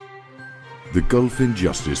The Gulf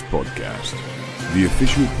Injustice Podcast, the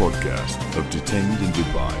official podcast of Detained in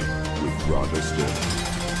Dubai with Radha Sterling.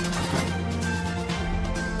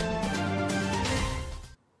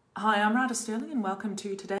 Hi, I'm Radha Sterling and welcome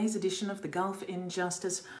to today's edition of the Gulf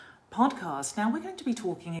Injustice Podcast. Now we're going to be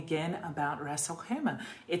talking again about Ras Al Khaimah.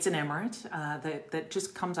 It's an emirate that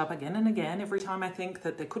just comes up again and again every time I think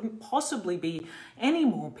that there couldn't possibly be any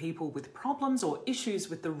more people with problems or issues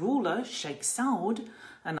with the ruler, Sheikh Saud.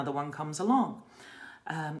 Another one comes along.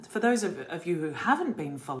 For those of you who haven't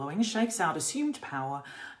been following, Sheikh Saud assumed power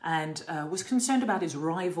and was concerned about his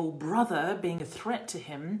rival brother being a threat to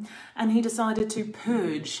him, and he decided to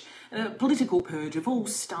purge, political purge of all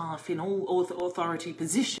staff in all authority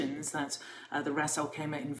positions. That's the Ras Al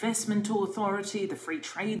Khaimah Investment Authority, the Free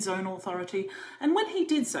Trade Zone Authority, and when he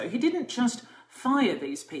did so, he didn't just fire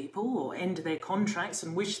these people or end their contracts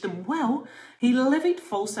and wish them well. He levied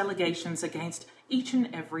false allegations against each and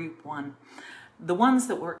every one. The ones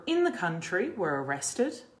that were in the country were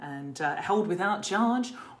arrested and held without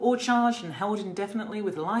charge, or charged and held indefinitely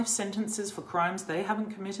with life sentences for crimes they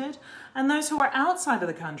haven't committed. And those who are outside of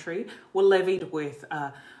the country were levied with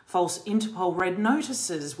false Interpol red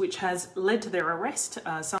notices, which has led to their arrest.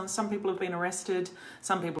 Some people have been arrested,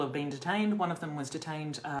 some people have been detained. One of them was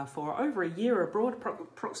detained for over a year abroad,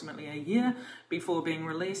 approximately a year before being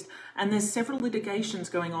released. And there's several litigations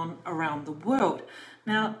going on around the world.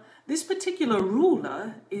 Now, this particular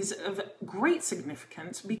ruler is of great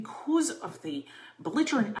significance because of the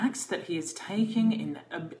belligerent acts that he is taking in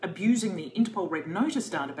abusing the Interpol Red Notice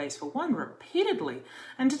database, for one, repeatedly.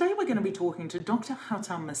 And today we're going to be talking to Dr.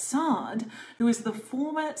 Hatem Massaad, who is the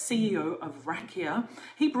former CEO of Rakia.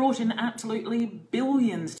 He brought in absolutely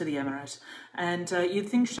billions to the emirate, and you'd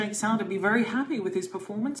think Sheikh Saud would be very happy with his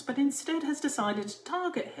performance, but instead has decided to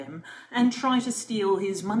target him and try to steal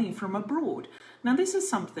his money from abroad. Now, this is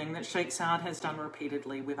something that Sheikh Saud has done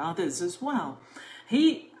repeatedly with others as well.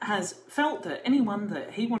 He has felt that anyone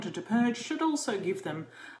that he wanted to purge should also give them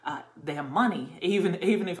their money, even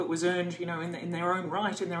if it was earned, in their own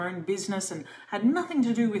right, in their own business, and had nothing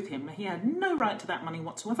to do with him. He had no right to that money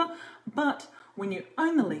whatsoever. But when you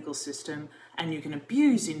own the legal system and you can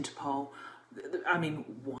abuse Interpol, I mean,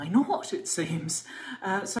 why not, it seems?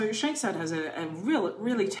 So Sheikh Saud has a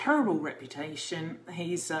really terrible reputation.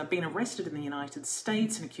 He's been arrested in the United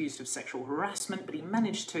States and accused of sexual harassment, but he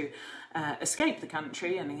managed to escape the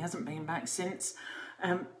country and he hasn't been back since.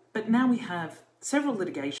 But now we have several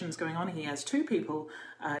litigations going on. He has two people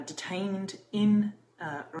detained in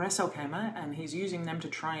Ras Al Khaimah, and he's using them to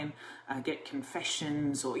try and get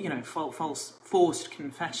confessions, or forced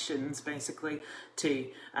confessions, basically, to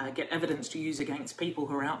get evidence to use against people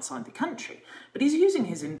who are outside the country. But he's using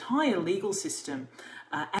his entire legal system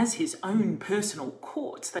as his own personal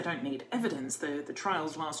courts. They don't need evidence. The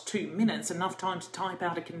trials last 2 minutes, enough time to type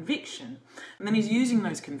out a conviction, and then he's using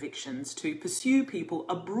those convictions to pursue people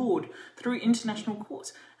abroad through international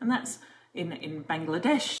courts, and that's in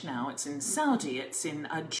Bangladesh now, it's in Saudi, it's in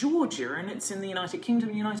Georgia, and it's in the United Kingdom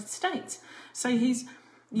and United States. So he's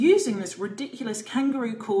using this ridiculous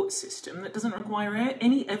kangaroo court system that doesn't require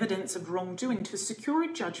any evidence of wrongdoing to secure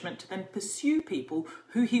a judgment to then pursue people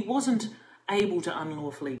who he wasn't able to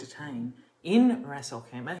unlawfully detain in Ras Al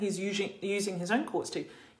Khaimah. He's using his own courts to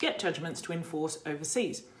get judgments to enforce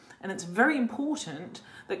overseas. And it's very important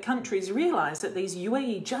that countries realise that these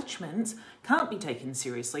UAE judgments can't be taken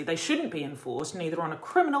seriously. They shouldn't be enforced neither on a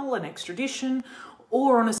criminal, an extradition,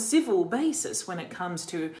 or on a civil basis when it comes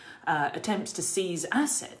to attempts to seize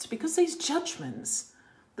assets, because these judgments,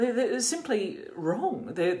 they're simply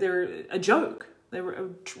wrong. They're a joke. They're a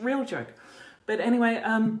real joke. But anyway,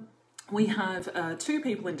 we have two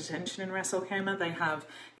people in detention in Ras Al Khaimah. They have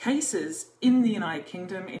cases in the United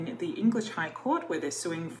Kingdom in the English High Court where they're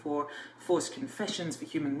suing for forced confessions for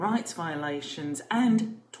human rights violations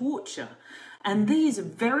and torture. And these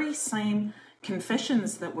very same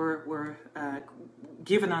confessions that were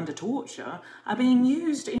given under torture are being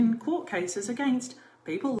used in court cases against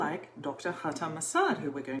people like Dr. Hatem Massaad,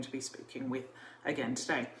 who we're going to be speaking with again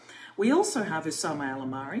today. We also have Osama Al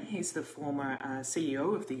Amari. He's the former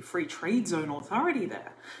CEO of the Free Trade Zone Authority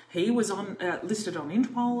there. He was listed on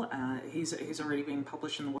Interpol. He's already been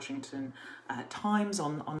published in the Washington Times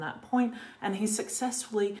on that point, and he's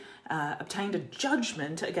successfully obtained a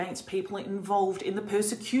judgment against people involved in the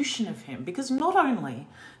persecution of him, because not only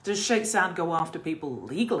does Sheikh Saud go after people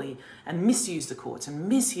legally and misuse the courts and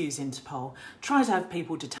misuse Interpol, try to have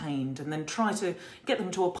people detained and then try to get them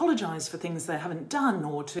to apologise for things they haven't done,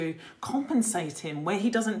 or to compensate him where he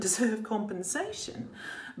doesn't deserve compensation.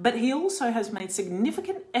 But he also has made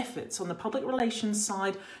significant efforts on the public relations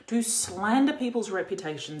side to slander people's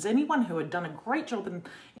reputations. Anyone who had done a great job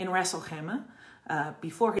in Ras Al Khaimah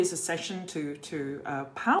before his accession to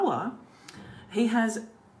power, he has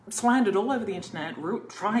slandered all over the internet,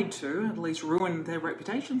 tried to at least ruin their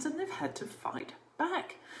reputations, and they've had to fight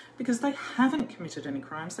back because they haven't committed any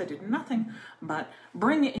crimes. They did nothing but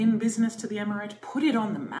bring in business to the Emirate, put it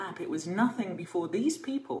on the map. It was nothing before these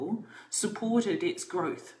people supported its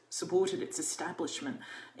growth, supported its establishment,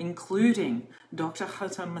 including Dr.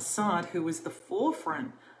 Khatam Masad, who was the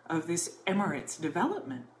forefront of this Emirates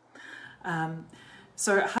development.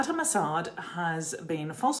 So Khatam Masad has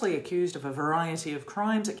been falsely accused of a variety of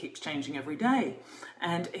crimes. It keeps changing every day.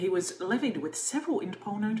 And he was levied with several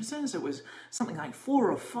Interpol notices. It was something like 4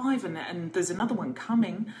 or 5, and there's another one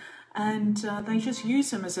coming. And they just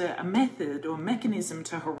use him as a method or mechanism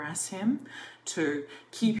to harass him, to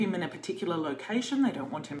keep him in a particular location. They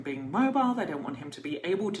don't want him being mobile. They don't want him to be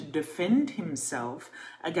able to defend himself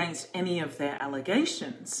against any of their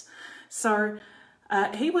allegations. So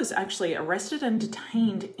he was actually arrested and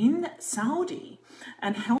detained in Saudi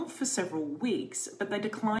and held for several weeks, but they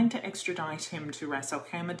declined to extradite him to Ras Al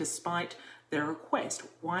Khaimah despite their request.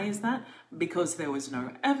 Why is that? Because there was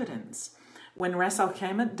no evidence. When Ras Al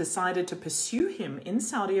Khaimah decided to pursue him in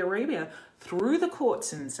Saudi Arabia through the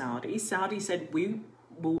courts in Saudi, Saudi said, we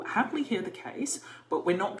will happily hear the case, but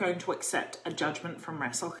we're not going to accept a judgment from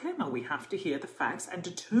Ras Al Khaimah. We have to hear the facts and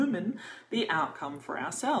determine the outcome for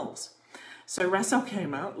ourselves. So Ras Al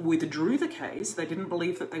Khaimah withdrew the case. They didn't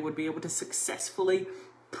believe that they would be able to successfully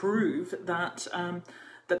prove that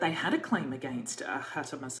that they had a claim against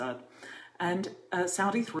Khatam Masad. And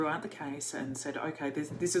Saudi threw out the case and said, okay,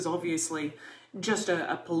 this is obviously just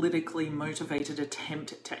a politically motivated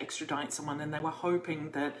attempt to extradite someone, and they were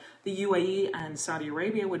hoping that the UAE and Saudi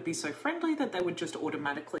Arabia would be so friendly that they would just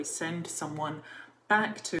automatically send someone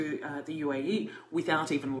back to the UAE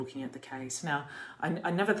without even looking at the case. Now, I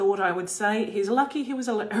never thought I would say he's lucky he was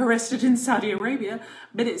arrested in Saudi Arabia,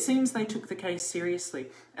 but it seems they took the case seriously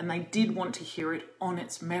and they did want to hear it on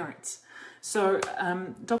its merits. So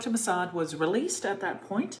Dr. Masad was released at that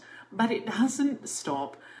point, but it doesn't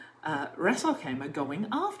stop Ras Al Khaimah going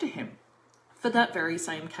after him. For that very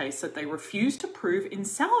same case that they refused to prove in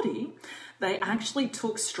Saudi, they actually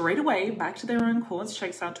took straight away back to their own courts.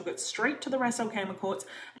 Sheikh Saud took it straight to the Ras Al Khaimah courts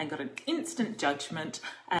and got an instant judgment,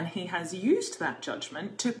 and he has used that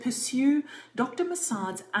judgment to pursue Dr.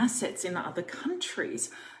 Masad's assets in other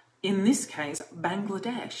countries, in this case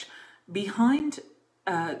Bangladesh, behind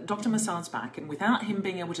Dr. Masad's back, and without him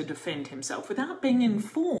being able to defend himself, without being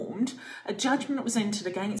informed, a judgment was entered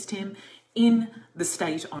against him in the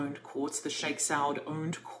state-owned courts, the Sheikh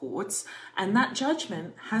Saud-owned courts, and that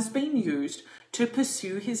judgment has been used to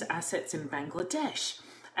pursue his assets in Bangladesh.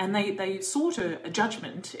 And they sought a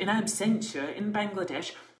judgment in absentia in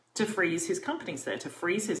Bangladesh to freeze his companies there, to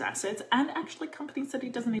freeze his assets, and actually companies that he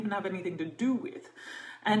doesn't even have anything to do with.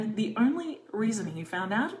 And the only reason he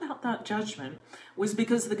found out about that judgment was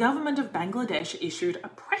because the government of Bangladesh issued a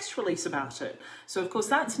press release about it. So, of course,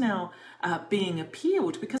 that's now being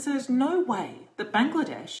appealed, because there's no way that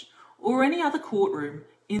Bangladesh or any other courtroom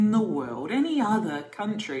in the world, any other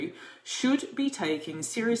country, should be taking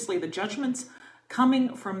seriously the judgments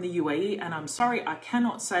coming from the UAE. And I'm sorry, I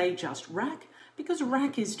cannot say just RAK, because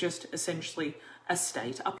RAK is just essentially a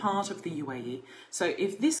state, a part of the UAE. So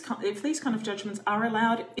if these kind of judgments are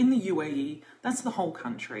allowed in the UAE, that's the whole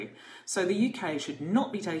country. So the UK should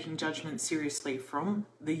not be taking judgments seriously from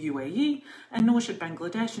the UAE, and nor should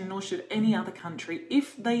Bangladesh, and nor should any other country.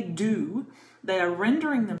 If they do, they are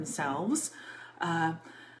rendering themselves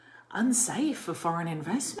unsafe for foreign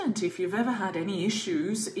investment. If you've ever had any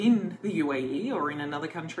issues in the UAE or in another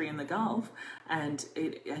country in the Gulf, and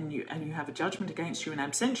you have a judgment against you in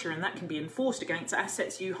absentia, and that can be enforced against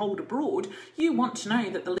assets you hold abroad, you want to know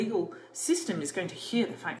that the legal system is going to hear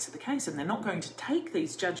the facts of the case, and they're not going to take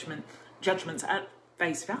these judgments at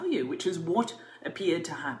face value, which is what appeared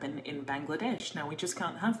to happen in Bangladesh. Now, we just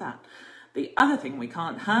can't have that. The other thing we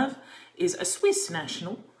can't have is a Swiss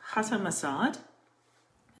national, Khatam Masad,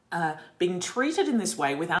 being treated in this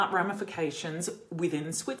way without ramifications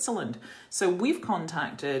within Switzerland. So we've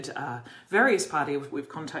contacted various parties. We've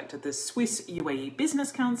contacted the Swiss UAE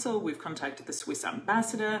Business Council, we've contacted the Swiss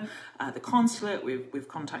ambassador, the consulate, we've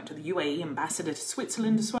contacted the UAE ambassador to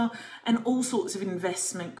Switzerland as well, and all sorts of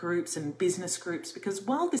investment groups and business groups, because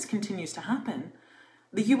while this continues to happen,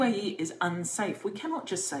 the UAE is unsafe. We cannot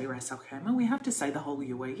just say Ras Al Khaimah, we have to say the whole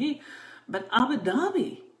UAE. But Abu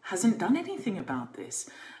Dhabi hasn't done anything about this.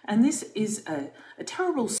 And this is a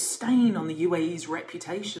terrible stain on the UAE's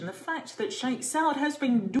reputation. The fact that Sheikh Saud has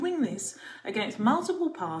been doing this against multiple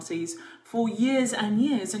parties for years and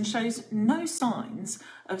years and shows no signs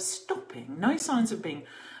of stopping, no signs of being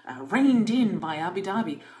reined in by Abu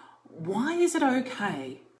Dhabi. Why is it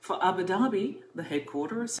okay for Abu Dhabi, the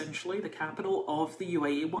headquarters, essentially the capital of the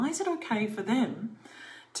UAE, why is it okay for them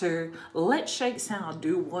to let Sheikh Saud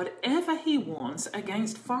do whatever he wants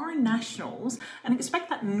against foreign nationals and expect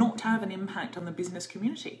that not to have an impact on the business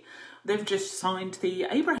community? They've just signed the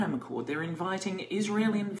Abraham Accord. They're inviting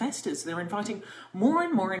Israeli investors. They're inviting more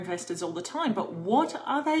and more investors all the time. But what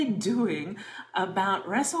are they doing about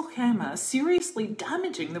Ras Al Khaimah seriously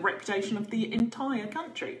damaging the reputation of the entire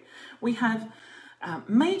country? We have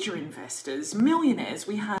major investors, millionaires.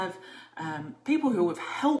 We have people who have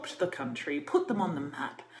helped the country, put them on the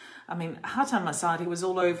map. I mean, Hatem Masad, he was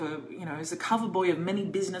all over, as the cover boy of many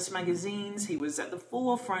business magazines. He was at the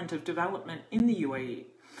forefront of development in the UAE.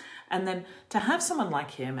 And then to have someone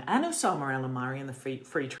like him and Osama El Amari in the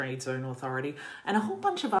Free Trade Zone Authority and a whole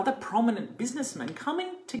bunch of other prominent businessmen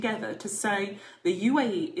coming together to say the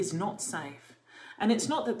UAE is not safe. And it's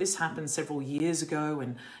not that this happened several years ago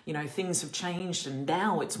and, things have changed and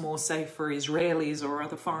now it's more safe for Israelis or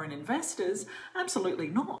other foreign investors. Absolutely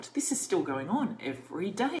not. This is still going on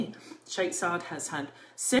every day. Sheikh Saud has had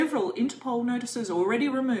several Interpol notices already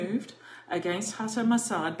removed against Hatem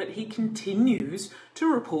Masad, but he continues to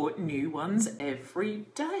report new ones every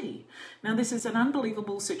day. Now, this is an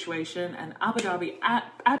unbelievable situation, and Abu Dhabi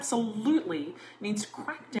absolutely needs to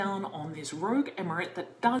crack down on this rogue emirate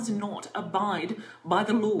that does not abide by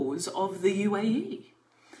the laws of the UAE.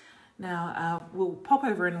 Now, we'll pop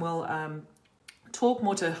over and we'll talk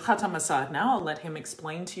more to Hatem Masad now. I'll let him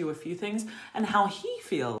explain to you a few things and how he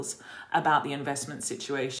feels about the investment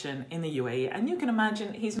situation in the UAE. And you can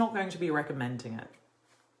imagine he's not going to be recommending it.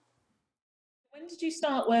 When did you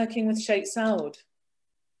start working with Sheikh Saud?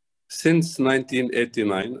 Since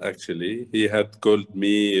 1989, actually. He had called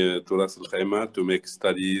me to Ras Al Khaimah to make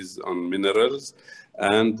studies on minerals.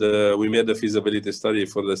 And we made a feasibility study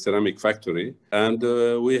for the ceramic factory. And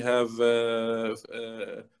we have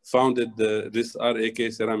founded this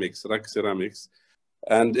RAK Ceramics, RAK Ceramics.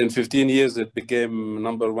 And in 15 years, it became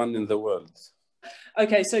 #1 in the world.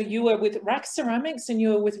 Okay, so you were with RAK Ceramics and you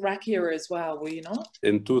were with Rakia as well, were you not?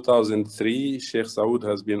 In 2003, Sheikh Saud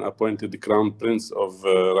has been appointed the Crown Prince of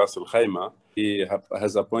Ras Al Khaimah. He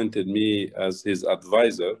has appointed me as his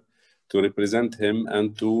advisor to represent him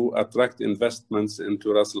and to attract investments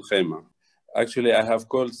into Ras Al Khaimah. Actually, I have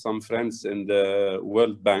called some friends in the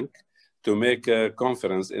World Bank to make a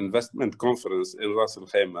conference, investment conference in Ras Al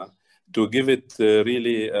Khaimah, to give it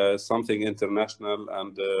really something international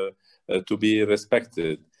and to be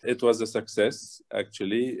respected. It was a success,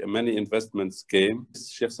 actually. Many investments came.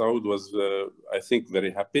 Sheikh Saud was, I think,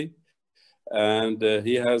 very happy. And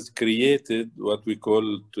he has created what we call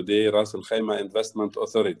today Ras Al Khaimah Investment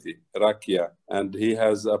Authority, Rakia. And he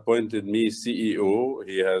has appointed me CEO.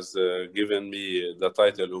 He has given me the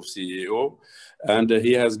title of CEO. And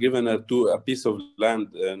he has given a piece of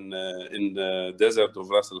land in the desert of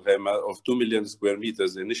Ras Al Khaimah of 2 million square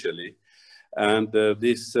meters initially. And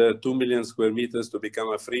this 2 million square meters to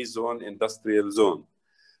become a free zone, industrial zone.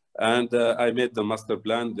 And I made the master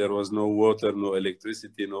plan. There was no water, no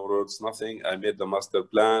electricity, no roads, nothing. I made the master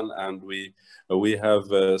plan, and we have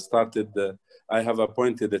started. I have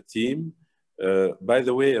appointed a team. By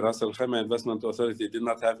the way, Ras Al Khaimah Investment Authority did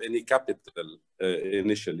not have any capital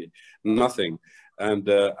initially, nothing. And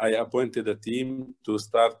I appointed a team to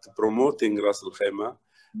start promoting Ras Al Khaimah.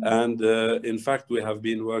 And in fact, we have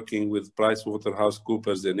been working with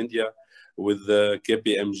PricewaterhouseCoopers in India, with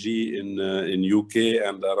KPMG in UK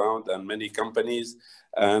and around, and many companies,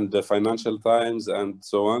 and the Financial Times and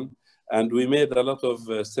so on. And we made a lot of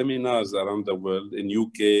seminars around the world, in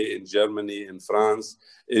UK, in Germany, in France,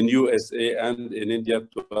 in USA, and in India,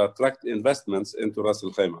 to attract investments into Ras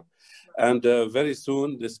Al Khaimah. And very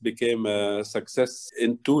soon, this became a success.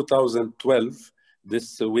 In 2012,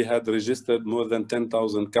 we had registered more than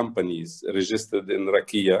 10,000 companies registered in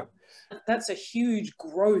Rakia. That's a huge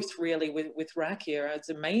growth, really, with Rakia. It's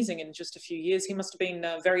amazing in just a few years. He must have been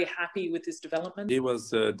very happy with his development. He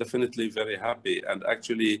was definitely very happy. And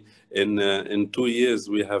actually, in 2 years,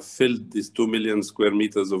 we have filled these 2 million square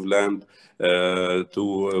meters of land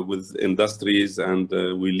with industries, and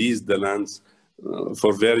we leased the lands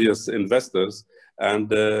for various investors. And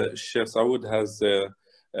Sheikh Saud has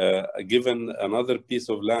given another piece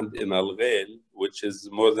of land in Al Ghail, which is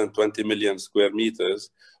more than 20 million square meters,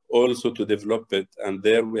 also to develop it. And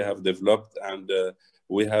there we have developed, and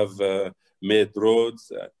we have made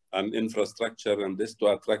roads and infrastructure and this to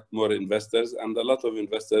attract more investors. And a lot of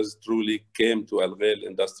investors truly came to Al Ghail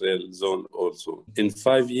industrial zone also. In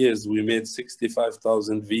 5 years, we made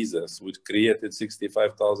 65,000 visas, which created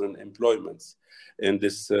 65,000 employments in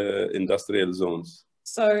this industrial zones.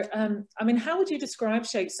 So, I mean, how would you describe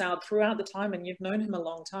Sheikh Saud throughout the time? And you've known him a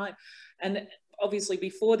long time. And obviously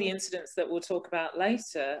before the incidents that we'll talk about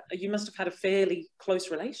later, you must have had a fairly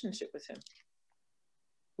close relationship with him.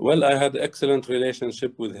 Well, I had excellent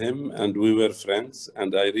relationship with him and we were friends,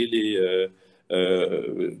 and I really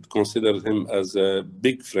considered him as a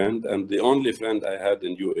big friend and the only friend I had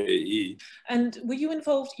in UAE. And were you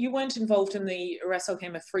involved? You weren't involved in the Ras Al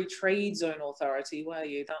Khaimah Free Trade Zone Authority, were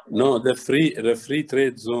you? No, the free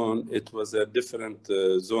trade zone, it was a different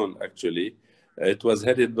zone actually. It was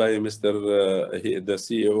headed by Mr. The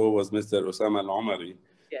CEO was Mr. Osama Al-Omari,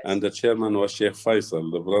 yes. And the chairman was Sheikh Faisal,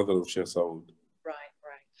 the brother of Sheikh Saud. Right,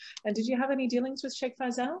 right. And did you have any dealings with Sheikh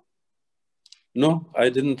Faisal? No, I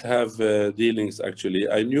didn't have dealings actually.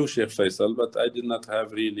 I knew Sheikh Faisal, but I did not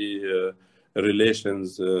have really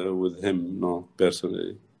relations with him, no,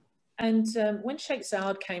 personally. And when Sheikh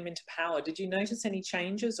Saud came into power, did you notice any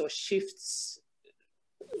changes or shifts?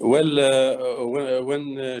 Well,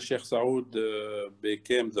 when Sheikh Saud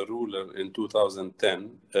became the ruler in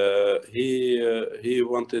 2010, he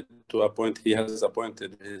wanted to appoint, he has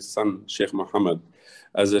appointed his son, Sheikh Mohammed,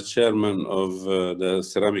 as a chairman of the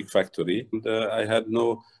ceramic factory. And, I had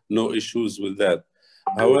no issues with that.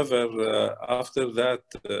 However, after that,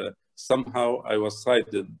 somehow I was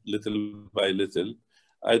sided little by little.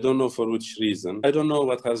 I don't know for which reason. I don't know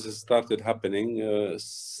what has started happening.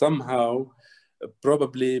 Somehow,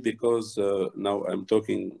 probably because, now I'm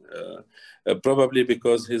talking, probably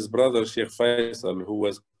because his brother Sheikh Faisal, who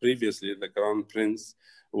was previously the Crown Prince,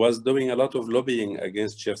 was doing a lot of lobbying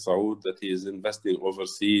against Sheikh Saud that he is investing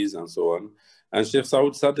overseas and so on. And Sheikh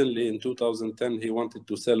Saud suddenly in 2010, he wanted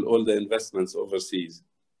to sell all the investments overseas.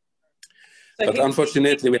 So but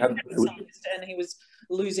unfortunately, we had... And he was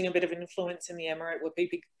losing a bit of influence in the emirate. Were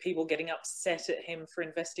people getting upset at him for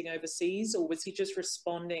investing overseas, or was he just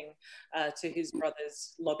responding to his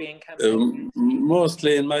brother's lobbying campaign?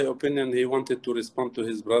 Mostly, in my opinion, he wanted to respond to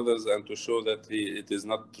his brothers and to show that it is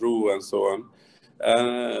not true and so on.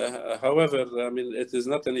 However, I mean, it is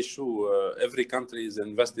not an issue. Every country is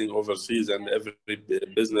investing overseas and every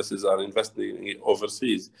businesses are investing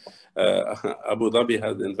overseas. Abu Dhabi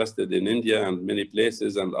has invested in India and many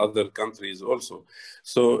places and other countries also.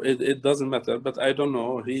 So it doesn't matter, but I don't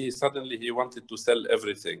know. Suddenly he wanted to sell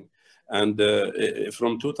everything. And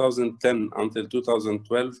from 2010 until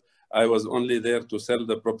 2012, I was only there to sell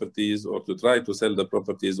the properties or to try to sell the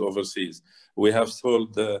properties overseas. We have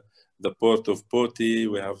sold the port of Poti,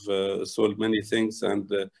 we have sold many things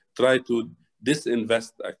and try to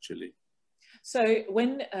disinvest actually. So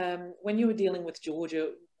when you were dealing with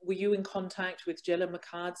Georgia, were you in contact with Jela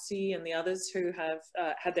Mikadze and the others who have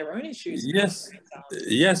had their own issues?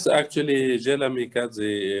 Yes, actually Jela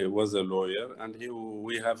Mikadze was a lawyer and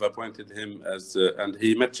we have appointed him as, and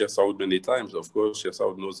he met Sheikh Saud many times, of course. Sheikh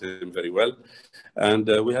Saud knows him very well. And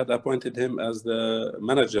we had appointed him as the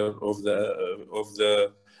manager of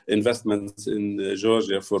the investments in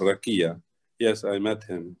Georgia for Rakia. Yes, I met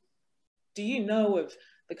him. Do you know of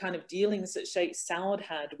the kind of dealings that Sheikh Saud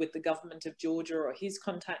had with the government of Georgia or his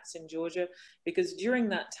contacts in Georgia? Because during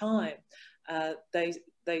that time,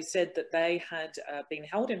 they said that they had been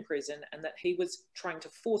held in prison and that he was trying to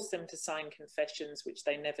force them to sign confessions, which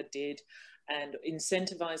they never did, and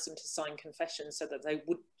incentivize them to sign confessions so that they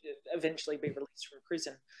would eventually be released from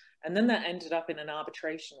prison. And then that ended up in an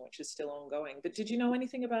arbitration, which is still ongoing. But did you know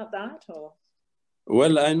anything about that? Or?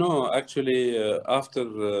 Well, I know actually after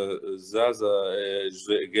Zaza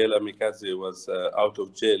Jela Mikadze was out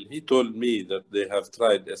of jail, he told me that they have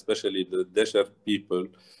tried, especially the Desher people,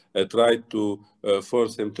 tried to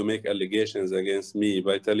force him to make allegations against me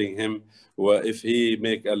by telling him, well, if he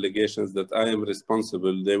make allegations that I am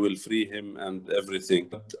responsible, they will free him and everything.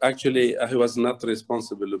 But actually, I was not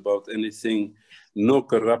responsible about anything. No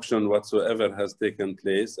corruption whatsoever has taken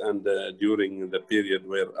place. And during the period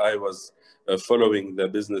where I was following the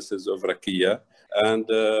businesses of Rakia. And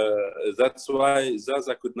that's why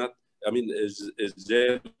Zaza could not, I mean,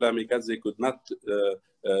 Jela Mikadze could not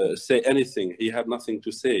say anything. He had nothing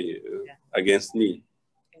to say against me.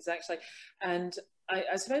 Exactly. And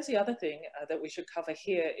I suppose the other thing that we should cover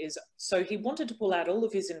here is, so he wanted to pull out all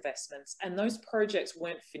of his investments and those projects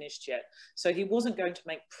weren't finished yet. So he wasn't going to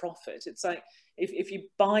make profit. It's like, if you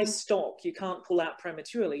buy stock, you can't pull out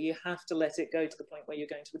prematurely. You have to let it go to the point where you're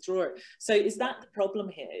going to withdraw it. So is that the problem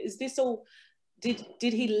here? Is this all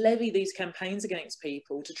did he levy these campaigns against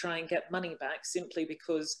people to try and get money back simply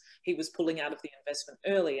because he was pulling out of the investment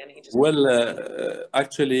early and he just... Well,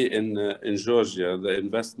 actually, in Georgia, the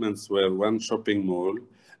investments were one shopping mall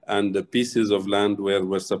and the pieces of land where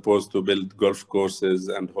we're supposed to build golf courses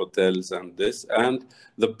and hotels and this, and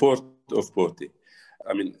the port of Poti.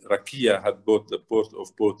 I mean, Rakia had bought the port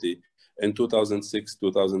of Poti in 2006,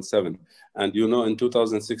 2007. And you know, in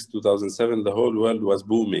 2006, 2007, the whole world was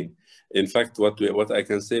booming. In fact, what I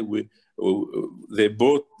can say, they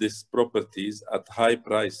bought these properties at high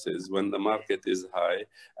prices when the market is high,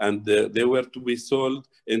 and they were to be sold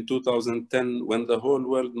in 2010 when the whole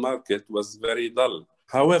world market was very dull.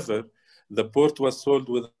 However, the port was sold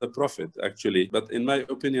with a profit, actually. But in my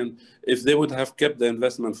opinion, if they would have kept the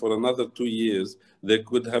investment for another 2 years, they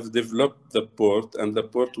could have developed the port, and the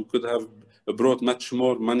port could have brought much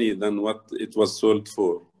more money than what it was sold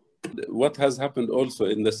for. What has happened also,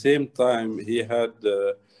 in the same time, he had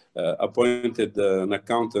appointed an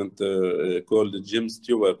accountant called Jim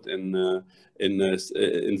Stewart in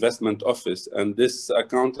investment office. And this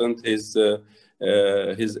accountant, his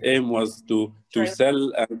aim was to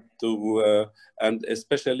sell and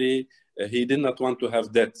especially he did not want to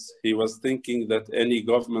have debts. He was thinking that any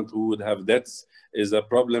government who would have debts is a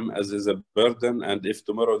problem, as is a burden, and if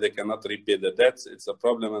tomorrow they cannot repay the debts, it's a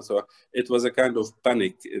problem, and so on. It was a kind of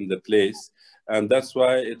panic in the place, and that's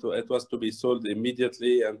why it was to be sold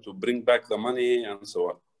immediately and to bring back the money and so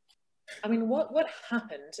on. I mean, what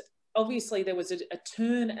happened? Obviously, there was a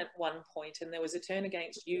turn at one point, and there was a turn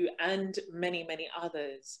against you and many, many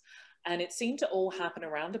others. And it seemed to all happen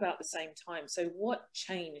around about the same time. So what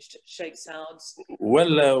changed Sheikh Saud's...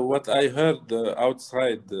 Well, what I heard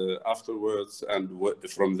outside afterwards and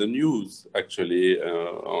from the news, actually,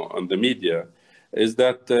 on the media, is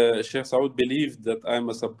that Sheikh Saud believed that I'm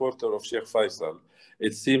a supporter of Sheikh Faisal.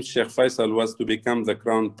 It seems Sheikh Faisal was to become the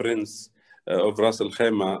crown prince of Ras Al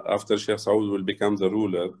Khaimah after Sheikh Saud will become the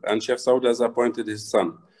ruler. And Sheikh Saud has appointed his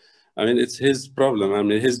son. I mean, it's his problem. I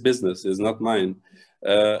mean, his business is not mine.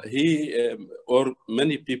 He or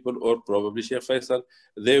many people, or probably Sheikh Faisal,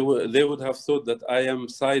 they would have thought that I am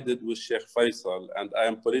sided with Sheikh Faisal and I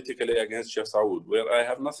am politically against Sheikh Saud, where I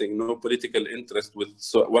have nothing, no political interest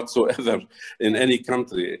whatsoever in any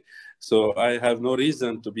country. So I have no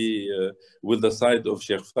reason to be with the side of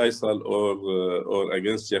Sheikh Faisal or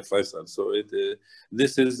against Sheikh Faisal. So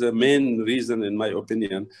this is the main reason, in my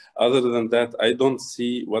opinion. Other than that, I don't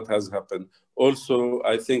see what has happened. Also,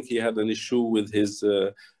 I think he had an issue with his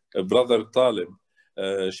brother Talib,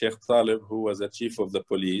 Sheikh Talib, who was a chief of the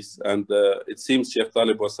police. And it seems Sheikh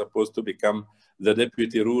Talib was supposed to become the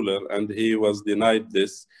deputy ruler, and he was denied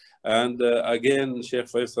this. And again, Sheikh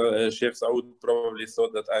Saud probably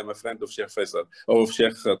thought that I'm a friend of Sheikh Faisal, or of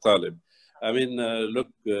Sheikh Talib. I mean, look,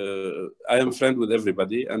 I am friend with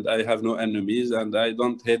everybody, and I have no enemies, and I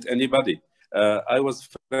don't hate anybody. I was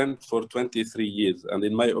friend for 23 years, and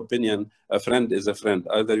in my opinion, a friend is a friend.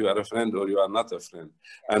 Either you are a friend or you are not a friend.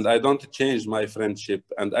 And I don't change my friendship.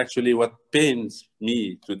 And actually, what pains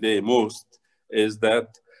me today most is that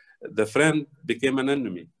the friend became an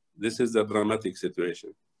enemy. This is a dramatic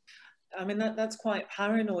situation. I mean, that's quite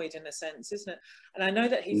paranoid in a sense, isn't it? And I know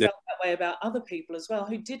that he felt that way about other people as well,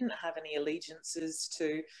 who didn't have any allegiances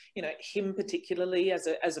to, you know, him particularly as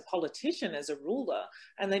a politician, as a ruler,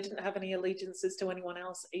 and they didn't have any allegiances to anyone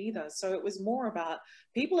else either. So it was more about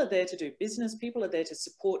people are there to do business, people are there to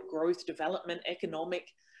support growth, development, economic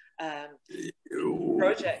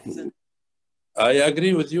projects. I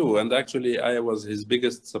agree with you, and actually I was his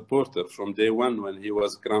biggest supporter from day one when he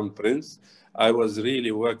was crown prince. I was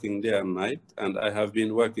really working day and night, and I have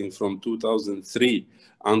been working from 2003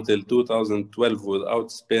 until 2012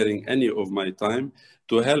 without sparing any of my time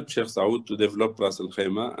to help Sheikh Saud to develop Ras Al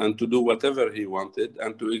Khaimah and to do whatever he wanted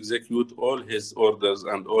and to execute all his orders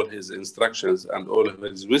and all his instructions and all of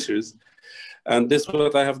his wishes. And this is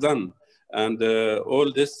what I have done. And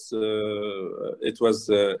all this, it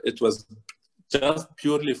was just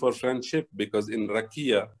purely for friendship, because in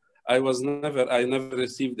Rakia, I never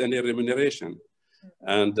received any remuneration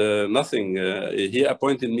and nothing. He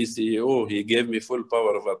appointed me CEO. He gave me full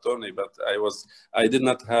power of attorney, but I did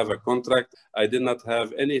not have a contract. I did not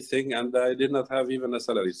have anything, and I did not have even a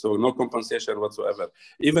salary. So no compensation whatsoever.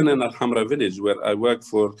 Even in Al Hamra village, where I worked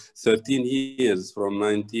for 13 years from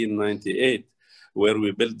 1998, where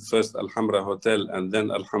we built first Al Hamra Hotel and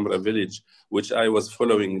then Al Hamra Village, which I was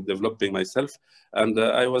following, developing myself. And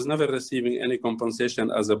I was never receiving any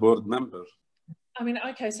compensation as a board member. I mean,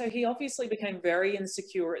 okay, so he obviously became very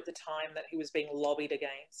insecure at the time that he was being lobbied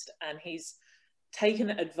against, and he's taken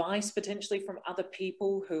advice potentially from other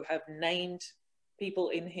people who have named people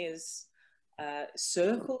in his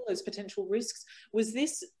circle as potential risks. Was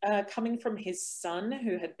this coming from his son,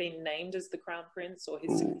 who had been named as the crown prince, or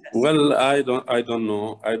his successor? Well, I don't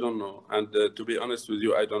know. And to be honest with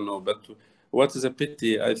you, I don't know. But what is a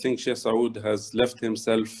pity, I think Sheikh Saud has left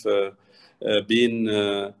himself being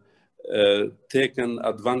taken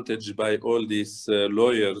advantage by all these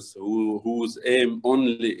lawyers whose aim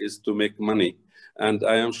only is to make money. And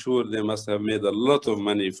I am sure they must have made a lot of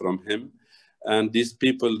money from him. And these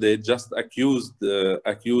people, they just accused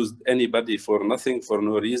anybody for nothing, for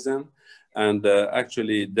no reason. And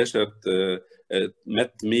actually, Deschert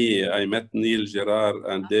met me. I met Neil Gerard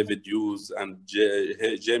and David Hughes and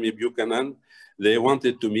Jamie Buchanan. They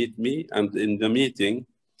wanted to meet me, and in the meeting,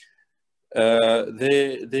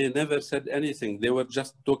 they never said anything. They were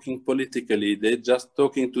just talking politically. They just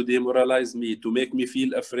talking to demoralize me, to make me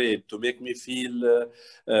feel afraid, to make me feel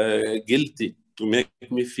guilty, to make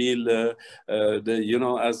me feel,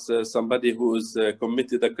 as somebody who has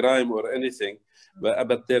committed a crime or anything.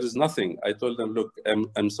 But there is nothing. I told them, look,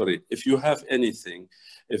 I'm sorry. If you have anything,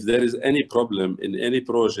 if there is any problem in any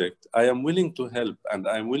project, I am willing to help, and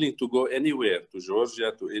I'm willing to go anywhere, to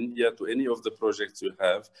Georgia, to India, to any of the projects you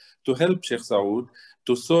have, to help Sheikh Saud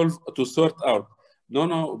to sort out.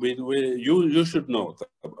 No, you should know.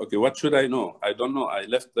 Okay, what should I know? I don't know. I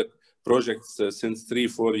left the projects since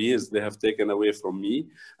 3-4 years. They have taken away from me,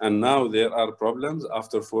 and now there are problems.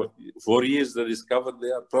 After 4 years, they discovered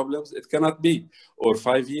there are problems. It cannot be. Or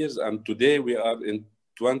 5 years, and today we are in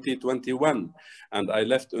 2021, and I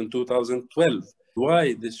left in 2012.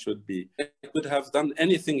 Why this should be? I could have done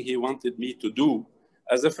anything he wanted me to do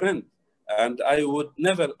as a friend. And I would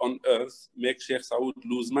never on earth make Sheikh Saud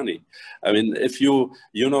lose money. I mean, if you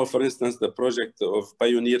know, for instance, the project of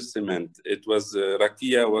Pioneer Cement, it was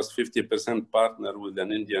Rakia was 50% partner with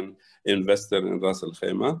an Indian investor in Ras Al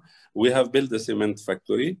Khaimah. We have built a cement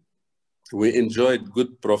factory. We enjoyed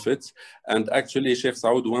good profits. And actually, Sheikh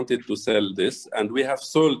Saud wanted to sell this. And we have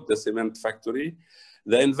sold the cement factory.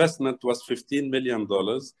 The investment was $15 million.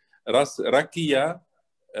 Rakia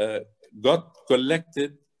got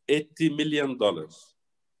collected $80 million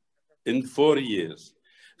in 4 years.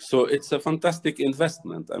 So it's a fantastic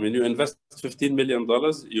investment. I mean, you invest $15 million,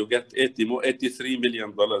 you get $83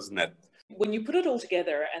 million net. When you put it all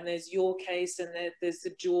together, and there's your case, and there's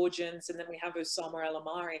the Georgians, and then we have Osama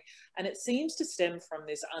al-Amari, and it seems to stem from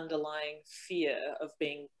this underlying fear of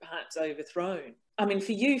being perhaps overthrown. I mean,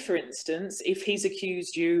 for you, for instance, if he's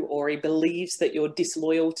accused you or he believes that you're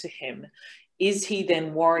disloyal to him, is he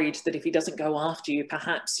then worried that if he doesn't go after you,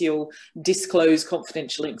 perhaps you'll disclose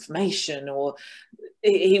confidential information, or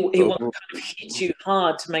he wants to kind of hit you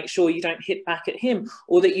hard to make sure you don't hit back at him,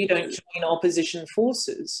 or that you don't join opposition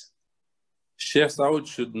forces? Sheikh Saud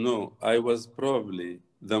should know I was probably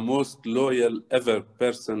the most loyal ever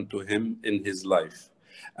person to him in his life.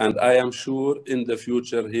 And I am sure in the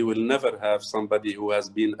future he will never have somebody who has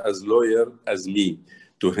been as loyal as me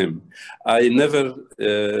to him. I never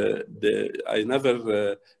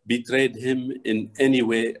betrayed him in any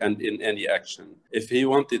way and in any action. If he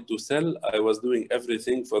wanted to sell, I was doing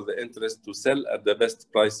everything for the interest to sell at the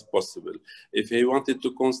best price possible. If he wanted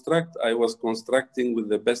to construct, I was constructing with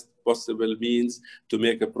the best possible means to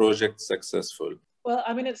make a project successful. Well,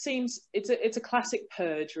 I mean, it seems it's a classic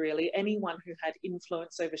purge, really. Anyone who had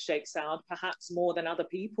influence over Sheikh Saud, perhaps more than other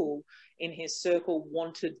people in his circle,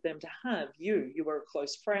 wanted them to have. You were a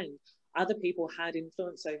close friend. Other people had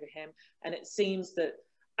influence over him. And it seems that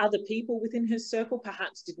other people within his circle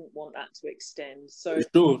perhaps didn't want that to extend. So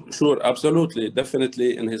Sure, absolutely,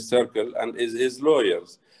 definitely in his circle and his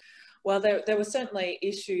lawyers. Well, there were certainly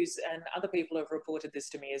issues, and other people have reported this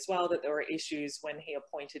to me as well, that there were issues when he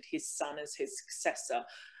appointed his son as his successor,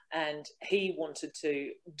 and he wanted to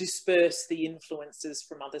disperse the influences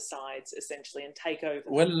from other sides, essentially, and take over.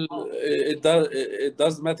 Well, it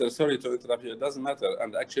does matter. Sorry to interrupt you. It doesn't matter.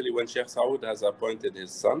 And actually, when Sheikh Saud has appointed his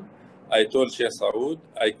son, I told Sheikh Saud,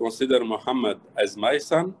 I consider Muhammad as my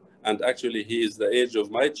son, and actually he is the age of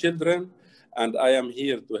my children, and I am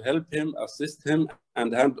here to help him, assist him,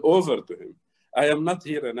 and hand over to him. I am not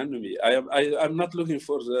here an enemy. I'm not looking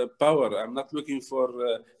for power. I'm not looking for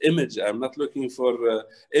image. I'm not looking for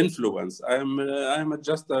influence. I'm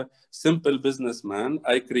just a simple businessman.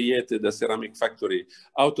 I created a ceramic factory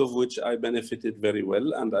out of which I benefited very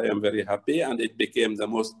well, and I am very happy. And it became the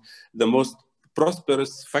most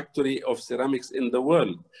prosperous factory of ceramics in the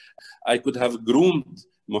world. I could have groomed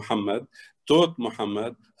Muhammad, taught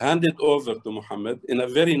Muhammad, handed over to Muhammad in a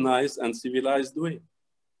very nice and civilized way.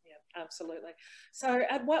 Absolutely. So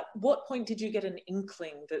at what point did you get an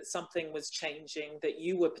inkling that something was changing, that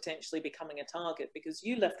you were potentially becoming a target? Because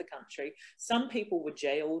you left the country. Some people were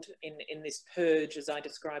jailed in this purge, as I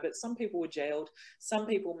describe it. Some people were jailed. Some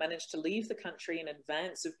people managed to leave the country in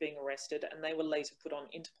advance of being arrested, and they were later put on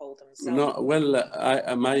Interpol themselves. No, well,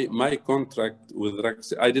 my contract with RAK,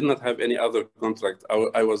 I did not have any other contract.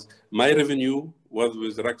 My revenue was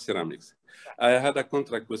with RAK Ceramics. I had a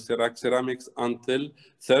contract with RAK Ceramics until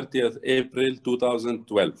 30th April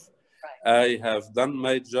 2012. I have done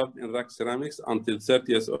my job in RAK Ceramics until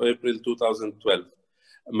 30th of April 2012.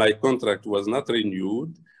 My contract was not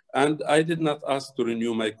renewed, and I did not ask to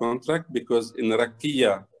renew my contract because in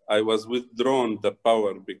Rakia, I was withdrawn the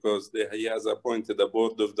power because he has appointed a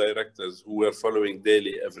board of directors who were following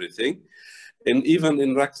daily everything. And even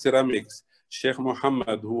in RAK Ceramics, Sheikh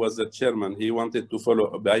Mohammed, who was the chairman, he wanted to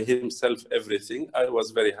follow by himself everything. I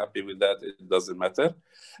was very happy with that. It doesn't matter.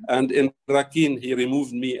 And in Rakin, he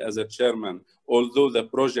removed me as a chairman, although the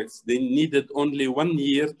projects, they needed only 1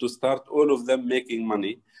 year to start all of them making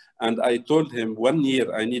money. And I told him 1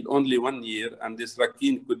 year, I need only 1 year, and this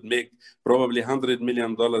Rakin could make probably $100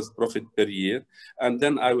 million profit per year, and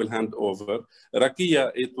then I will hand over.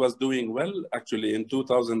 Rakia, it was doing well. Actually, in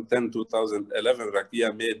 2010, 2011,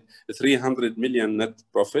 Rakia made 300 million net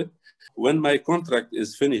profit. When my contract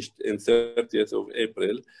is finished in 30th of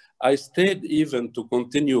April, I stayed even to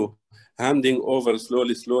continue handing over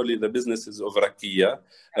slowly the businesses of Rakia.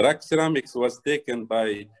 RAK Ceramics was taken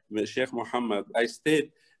by Sheikh Mohammed. I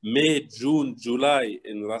stayed May, June, July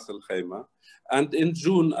in Ras Al Khaimah. And in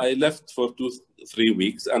June, I left for 2-3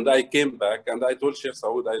 weeks, and I came back, and I told Sheikh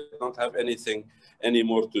Saud, I don't have anything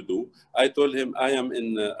anymore to do. I told him, I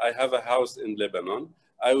have a house in Lebanon.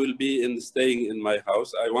 I will be staying in my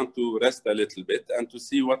house. I want to rest a little bit and to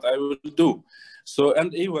see what I will do. So,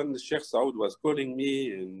 and even Sheikh Saud was calling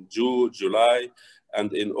me in June, July,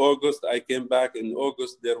 and in August, I came back. In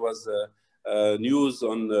August, there was news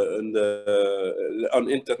on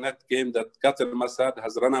internet came that Qatar Mossad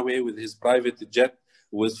has run away with his private jet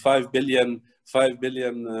with 5 billion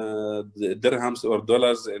dirhams or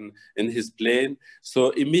dollars in his plane. So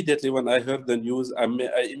immediately when I heard the news, I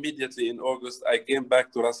immediately in August, I came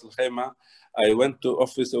back to Ras Al Khaimah. I went to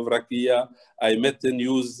office of Rakia. I met the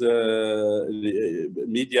news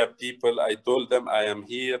media people. I told them I am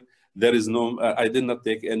here. There is no, I did not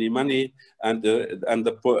take any money, and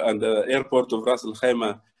the airport of Ras Al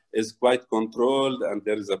Khaimah is quite controlled, and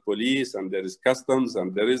there is a police, and there is customs,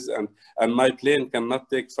 and and my plane cannot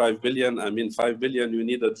take 5 billion. I mean, 5 billion, you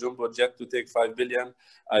need a jumbo jet to take 5 billion.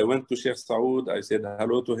 I went to Sheikh Saud, I said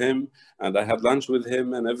hello to him, and I had lunch with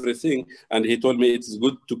him and everything. And he told me it's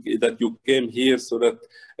good that you came here so that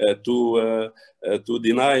to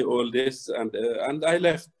deny all this, and I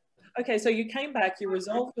left. Okay, so you came back, you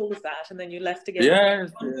resolved all of that, and then you left again. Yes,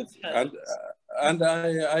 and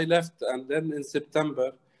I left, and then in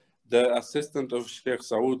September, the assistant of Sheikh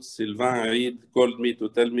Saud, Sylvain Eid, called me to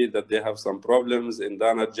tell me that they have some problems in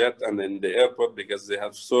Dana Jet and in the airport because they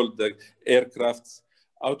have sold the aircrafts,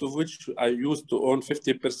 out of which I used to own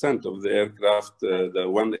 50% of the aircraft, the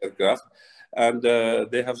one aircraft. And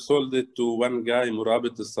they have sold it to one guy,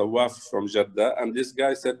 Murabit al-Sawaf from Jeddah. And this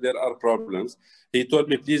guy said there are problems. He told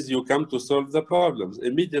me, please, you come to solve the problems.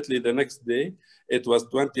 Immediately the next day, it was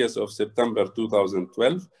 20th of September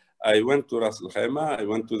 2012. I went to Ras Al Khaimah. I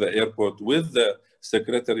went to the airport with the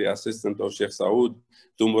secretary assistant of Sheikh Saud,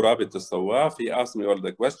 to Murabit al-Sawaf. He asked me all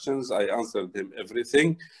the questions. I answered him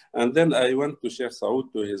everything. And then I went to Sheikh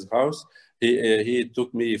Saud to his house. He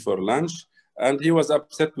took me for lunch. And he was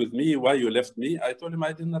upset with me. Why you left me? I told him,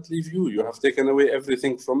 I did not leave you. You have taken away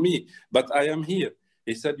everything from me, but I am here.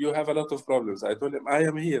 He said, you have a lot of problems. I told him, I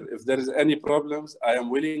am here. If there is any problems, I am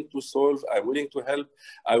willing to solve. I'm willing to help.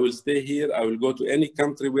 I will stay here. I will go to any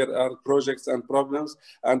country where there are projects and problems,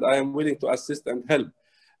 and I am willing to assist and help.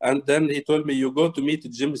 And then he told me, you go to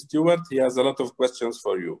meet Jim Stewart. He has a lot of questions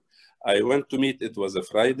for you. I went to meet, it was a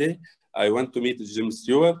Friday. I went to meet Jim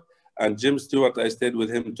Stewart. And Jim Stewart, I stayed with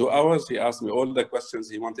him 2 hours. He asked me all the questions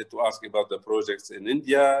he wanted to ask about the projects in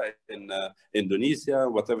India, in Indonesia,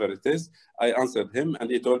 whatever it is. I answered him, and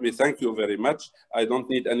he told me, thank you very much. I don't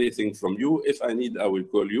need anything from you. If I need, I will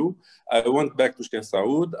call you. I went back to Sheikh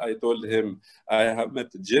Saud. I told him I have met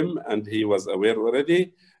Jim, and he was aware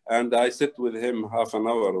already. And I sat with him half an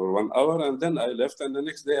hour or 1 hour, and then I left. And the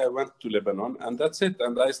next day I went to Lebanon, and that's it.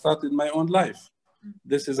 And I started my own life.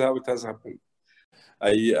 This is how it has happened.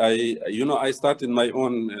 I started my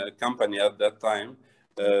own company at that time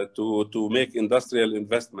to make industrial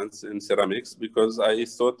investments in ceramics because I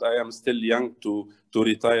thought I am still young to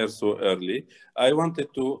retire so early. I wanted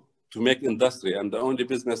to to make industry, and the only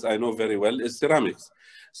business I know very well is ceramics.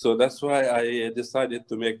 So that's why I decided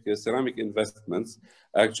to make ceramic investments,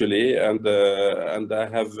 actually, and I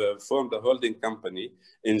have formed a holding company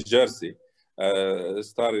in Jersey,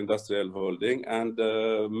 Star Industrial Holding, and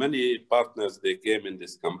many partners, they came in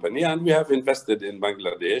this company, and we have invested in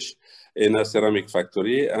Bangladesh in a ceramic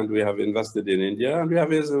factory, and we have invested in India, and we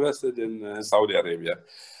have invested in Saudi Arabia.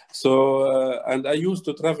 So, and I used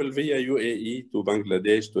to travel via UAE to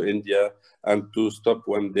Bangladesh, to India, and to stop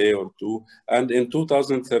one day or two. And in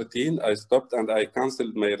 2013, I stopped and I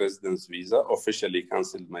canceled my residence visa, officially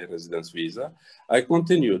canceled my residence visa. I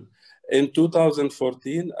continued. In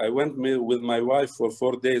 2014, I went with my wife for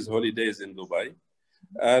 4 days holidays in Dubai,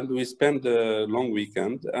 and we spent a long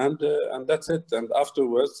weekend, and that's it. And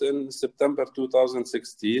afterwards, in September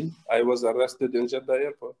 2016, I was arrested in Jeddah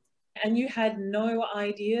airport. And you had no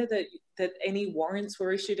idea that any warrants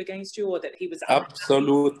were issued against you, or that he was...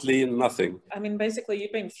 Absolutely nothing. I mean, basically,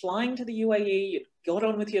 you'd been flying to the UAE, you'd got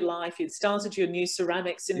on with your life, you'd started your new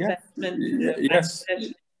ceramics investment. Yes.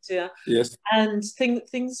 Yes. And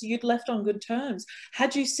things you'd left on good terms.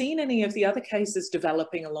 Had you seen any of the other cases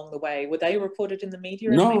developing along the way? Were they reported in the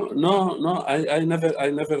media? No. I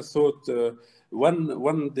never thought.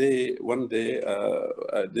 One day,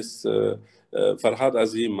 this Farhad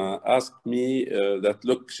Azima asked me that,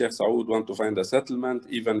 look, Sheikh Saud want to find a settlement.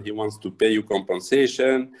 Even he wants to pay you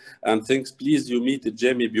compensation and things. Please, you meet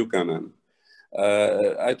Jamie Buchanan.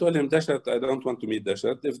 I told him, Deshat, I don't want to meet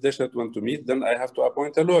Deshat. If Deshat want to meet, then I have to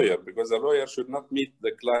appoint a lawyer, because a lawyer should not meet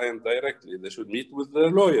the client directly. They should meet with the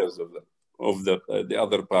lawyers of the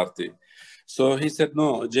other party. So he said,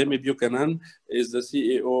 no, Jamie Buchanan is the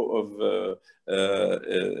CEO of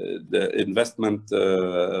the investment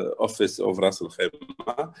office of Ras Al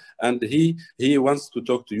Khaimah, and he wants to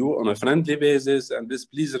talk to you on a friendly basis, and this,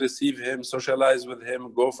 please receive him, socialize with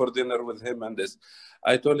him, go for dinner with him, and this.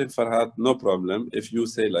 I told him, Farhad, no problem. If you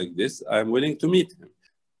say like this, I'm willing to meet him.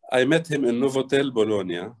 I met him in Novotel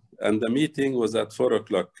Bologna, and the meeting was at 4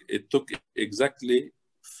 o'clock. It took exactly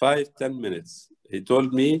 5-10 minutes. He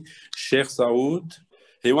told me, Sheikh Saud,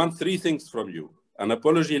 he wants 3 things from you. An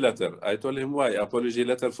apology letter. I told him, why? Apology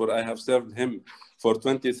letter for I have served him for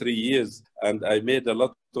 23 years and I made a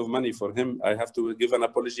lot of money for him. I have to give an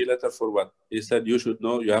apology letter for what? He said, you should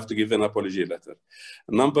know, you have to give an apology letter.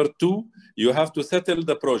 Number 2, you have to settle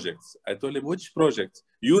the projects. I told him, which projects?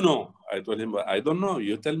 You know. I told him, I don't know.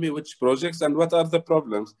 You tell me which projects and what are the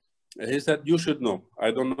problems. He said, you should know.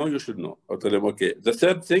 I don't know, you should know. I told him, okay. The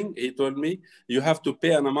third thing, he told me, you have to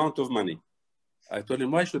pay an amount of money. I told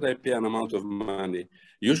him, why should I pay an amount of money?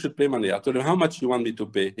 You should pay money. I told him, how much you want me to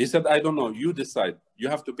pay? He said, I don't know. You decide. You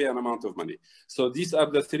have to pay an amount of money. So these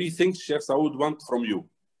are the 3 things Sheikh Saud want from you.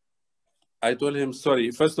 I told him,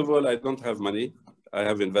 sorry, first of all, I don't have money. I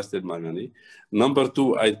have invested my money. Number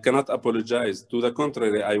 2, I cannot apologize. To the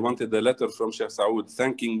contrary, I wanted a letter from Sheikh Saud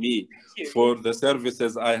thanking me for the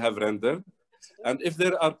services I have rendered. And if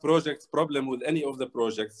there are problem with any of the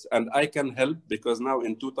projects, and I can help, because now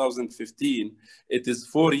in 2015, it is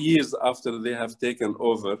 4 years after they have taken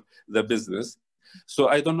over the business. So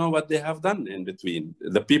I don't know what they have done in between.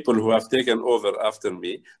 The people who have taken over after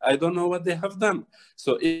me, I don't know what they have done.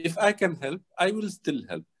 So if I can help, I will still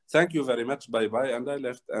help. Thank you very much. Bye-bye. And I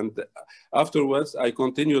left. And afterwards, I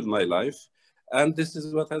continued my life. And this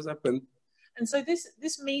is what has happened. And so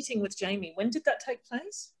this meeting with Jamie, when did that take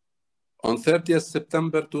place? On 30th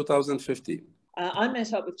September 2015. I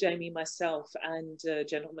met up with Jamie myself and a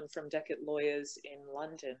gentleman from Deckett Lawyers in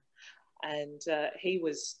London. And he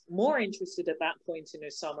was more interested at that point in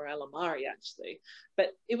Osama Al Amari, actually.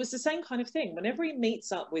 But it was the same kind of thing. Whenever he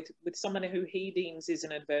meets up with someone who he deems is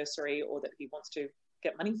an adversary or that he wants to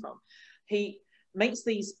get money from, he makes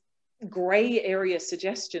these gray area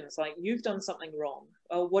suggestions like, you've done something wrong.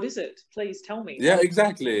 Oh, what is it? Please tell me. Yeah,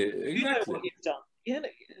 exactly. You know what you've done. Yeah.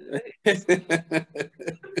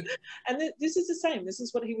 And this is the same. This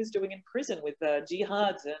is what he was doing in prison with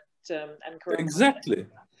Jihad and Karam. Exactly.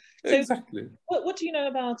 So exactly. What do you know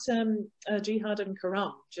about Jihad and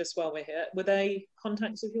Karam, just while we're here? Were they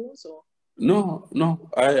contacts of yours, or? No.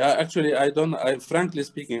 I don't. Frankly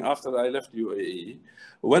speaking, after I left UAE,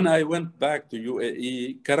 when I went back to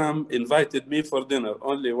UAE, Karam invited me for dinner,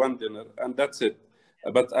 only one dinner, and that's it.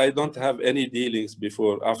 But I don't have any dealings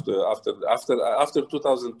before, after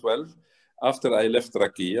 2012, after I left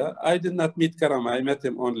Rakia. I did not meet Karam. I met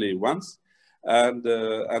him only once, and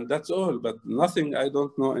that's all. But nothing. I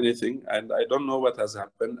don't know anything, and I don't know what has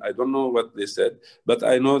happened. I don't know what they said, but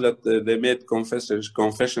I know that they made confessions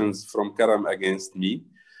from Karam against me,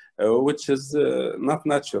 which is not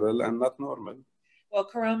natural and not normal. Well,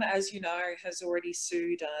 Karam, as you know, has already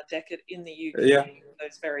sued Deckard in the UK. Yeah.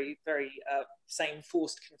 Those very, very same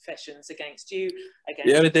forced confessions against you.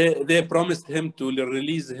 Yeah, they promised him to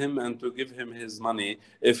release him and to give him his money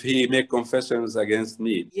if he make confessions against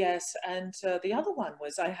me. Yes, and the other one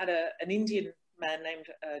was I had an Indian man named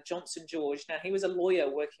Johnson George. Now, he was a lawyer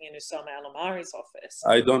working in Osama al-Omari's office.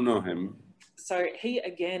 I don't know him. So he,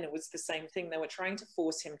 again, it was the same thing. They were trying to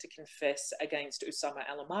force him to confess against Osama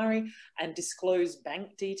al-Omari and disclose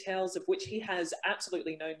bank details of which he has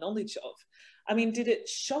absolutely no knowledge of. I mean, did it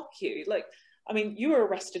shock you? Like, I mean, you were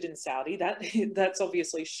arrested in Saudi. That's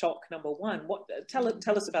obviously shock number one. Tell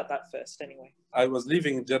us about that first, anyway. I was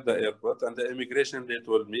leaving Jeddah airport, and the immigration, they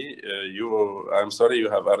told me, I'm sorry,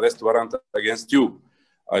 you have arrest warrant against you.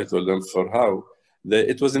 I told them, for how?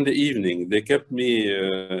 It was in the evening. They kept me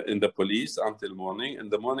in the police until morning. In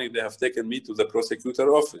the morning, they have taken me to the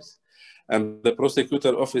prosecutor office. And the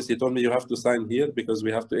prosecutor office, he told me, you have to sign here because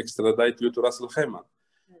we have to extradite you to Ras Al Khaimah.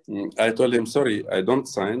 I told him, sorry, I don't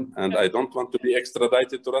sign, and I don't want to be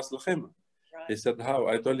extradited to Ras Al Khaimah. Right. He said, how?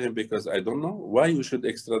 I told him, because I don't know why you should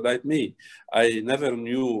extradite me. I never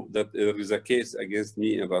knew that there is a case against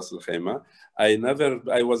me in Ras Al Khaimah.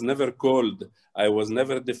 I was never called. I was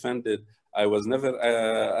never defended. I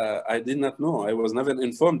did not know. I was never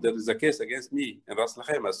informed there is a case against me in Ras Al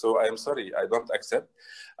Khaimah. So I am sorry, I don't accept.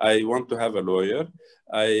 I want to have a lawyer.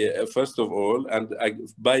 First of all,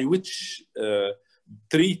 by which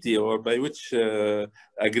treaty or by which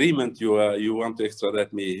agreement you want to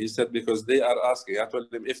extradite me? He said, because they are asking. I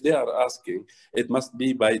told him, if they are asking, it must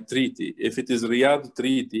be by treaty. If it is Riyadh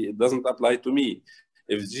Treaty, it doesn't apply to me.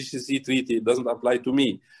 If GCC Treaty, it doesn't apply to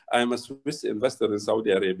me. I am a Swiss investor in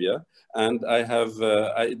Saudi Arabia, and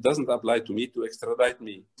it doesn't apply to me to extradite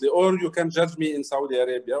me. Or you can judge me in Saudi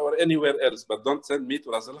Arabia or anywhere else, but don't send me to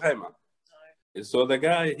Ras Al Khaimah. So the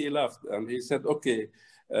guy, he laughed, and he said, okay,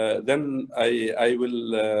 then I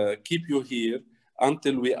will keep you here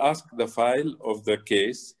until we ask the file of the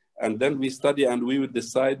case, and then we study and we will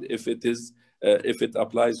decide if it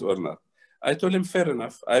applies or not. I told him, fair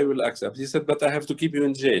enough, I will accept. He said, but I have to keep you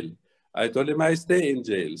in jail. I told him, I stay in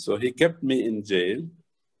jail. So he kept me in jail,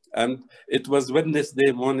 and it was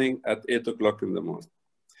Wednesday morning at 8 o'clock in the morning.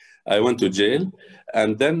 I went to jail,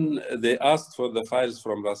 and then they asked for the files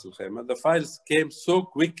from Ras Al Khaimah. The files came so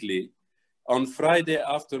quickly. On Friday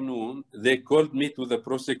afternoon, they called me to the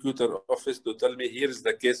prosecutor office to tell me, here's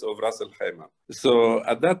the case of Ras Al Khaimah. So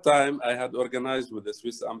at that time, I had organized with the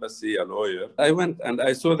Swiss embassy a lawyer. I went and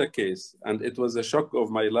I saw the case, and it was a shock of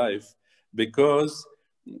my life, because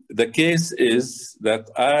the case is that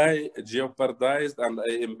I jeopardized and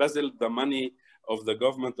I embezzled the money of the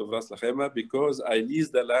government of Ras Al Khaimah because I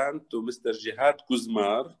leased the land to Mr. Jihad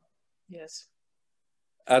Kuzmar. Yes.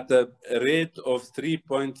 At a rate of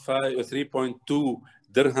 3.5 or 3.2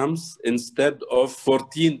 dirhams instead of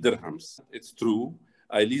 14 dirhams. It's true.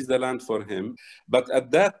 I leased the land for him. But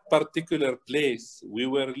at that particular place, we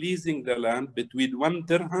were leasing the land between 1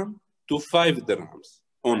 dirham to 5 dirhams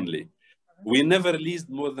only. We never leased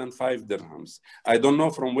more than 5 dirhams. I don't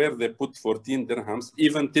know from where they put 14 dirhams.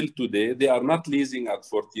 Even till today, they are not leasing at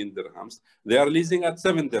 14 dirhams. They are leasing at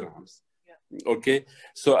 7 dirhams. Okay,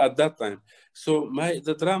 so at that time,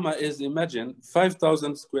 the drama is, imagine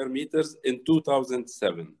 5,000 square meters in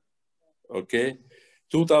 2007. Okay,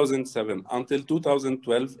 2007 until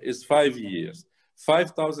 2012 is 5 years.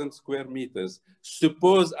 5,000 square meters.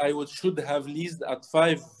 Suppose I should have leased at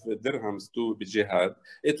 5 dirhams to Jihad,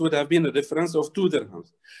 it would have been a difference of 2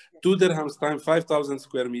 dirhams. 2 dirhams times 5,000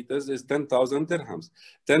 square meters is 10,000 dirhams.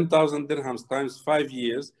 10,000 dirhams times 5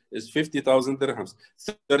 years is 50,000 dirhams,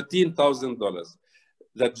 $13,000.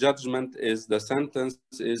 The judgment is, the sentence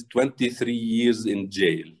is 23 years in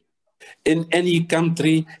jail. In any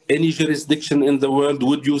country, any jurisdiction in the world,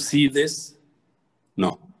 would you see this?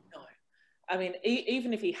 No. I mean,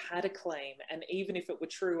 even if he had a claim, and even if it were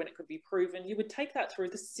true and it could be proven, you would take that through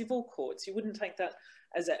the civil courts. You wouldn't take that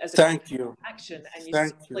as a action, and you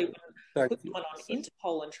simply wouldn't put someone on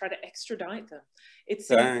Interpol and try to extradite them. It's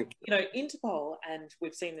Interpol, and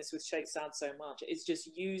we've seen this with Sheikh Saud so much, is just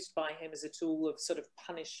used by him as a tool of sort of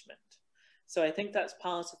punishment. So I think that's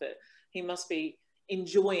part of it. He must be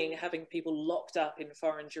enjoying having people locked up in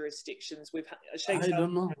foreign jurisdictions. We've had Sheikh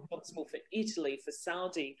Saud responsible for Italy, for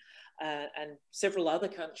Saudi, and several other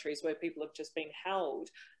countries where people have just been held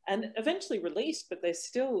and eventually released, but they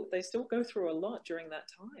still go through a lot during that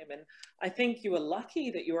time. And I think you were lucky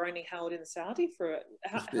that you were only held in Saudi for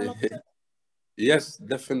how long was it? Yes,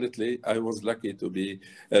 definitely. I was lucky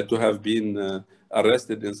to have been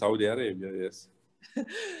arrested in Saudi Arabia. Yes.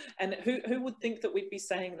 And who would think that we'd be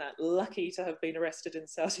saying that? Lucky to have been arrested in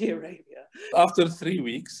Saudi Arabia. After 3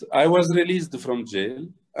 weeks, I was released from jail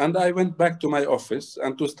and I went back to my office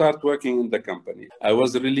and to start working in the company. I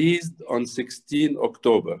was released on 16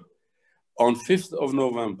 October. On 5th of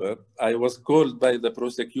November, I was called by the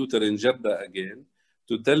prosecutor in Jeddah again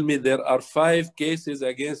to tell me there are 5 cases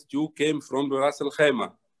against you came from Ras Al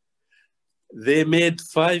Khaimah. They made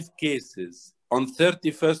 5 cases. On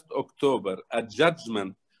 31st October, a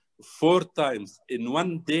judgment 4 times in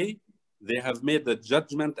one day. They have made a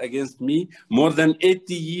judgment against me, more than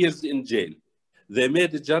 80 years in jail. They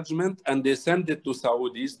made a judgment and they sent it to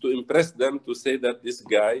Saudis to impress them, to say that this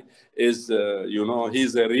guy is,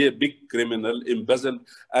 he's a real big criminal, embezzled.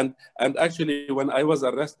 And actually, when I was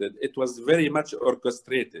arrested, it was very much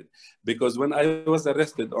orchestrated, because when I was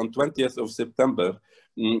arrested on 20th of September,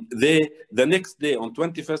 the next day, on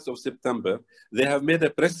 21st of September, they have made a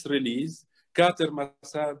press release. Qatar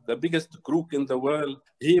Mossad, the biggest crook in the world,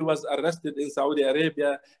 he was arrested in Saudi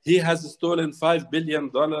Arabia. He has stolen $5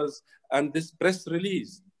 billion. And this press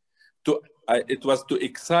release, it was to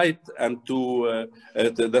excite and to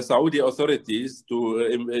the Saudi authorities, to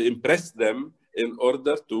impress them in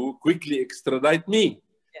order to quickly extradite me.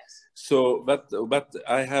 Yes. So, but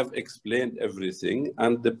I have explained everything,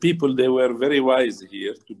 and the people, they were very wise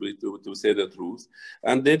here, to say the truth,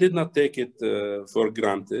 and they did not take it for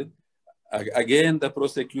granted. Again, the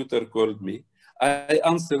prosecutor called me. I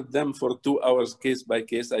answered them for 2 hours, case by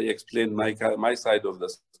case. I explained my side of the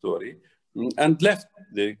story and left.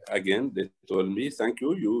 They told me, thank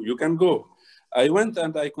you, you can go. I went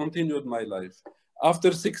and I continued my life.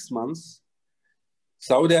 After 6 months,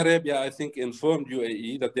 Saudi Arabia, I think, informed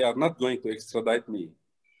UAE that they are not going to extradite me.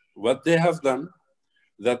 What they have done,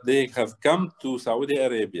 that they have come to Saudi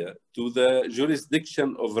Arabia, to the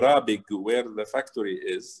jurisdiction of Rabigh, where the factory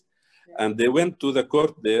is, and they went to the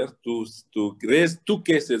court there to raise 2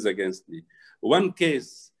 cases against me. One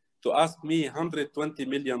case to ask me $120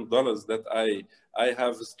 million that I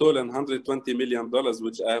have stolen $120 million,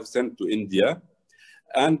 which I have sent to India.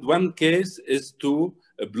 And one case is to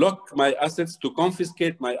block my assets, to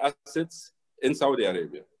confiscate my assets in Saudi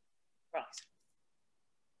Arabia. Right.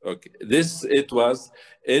 Okay. It was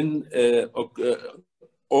in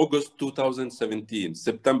August 2017,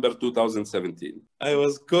 September 2017. I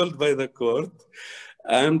was called by the court,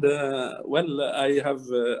 and I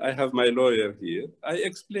have my lawyer here. I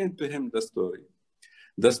explained to him the story.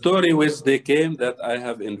 The story which they came that I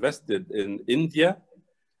have invested in India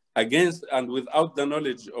against and without the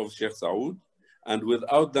knowledge of Sheikh Saud and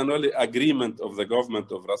without the agreement of the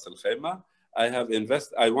government of Ras Al Khaimah.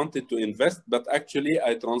 I wanted to invest, but actually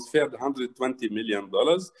I transferred $120 million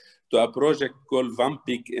to a project called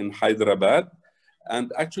Vampik in Hyderabad.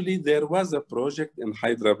 And actually there was a project in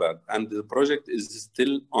Hyderabad and the project is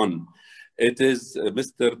still on. It is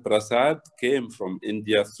Mr. Prasad came from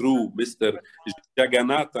India through Mr.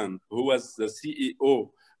 Jagannathan, who was the CEO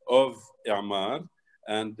of Emaar.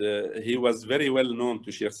 And he was very well known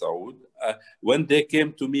to Sheikh Saud. When they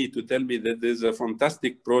came to me to tell me that there's a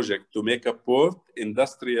fantastic project to make a port,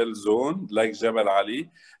 industrial zone like Jabal Ali,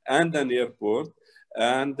 and an airport,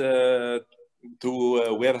 and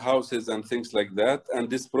to warehouses and things like that. And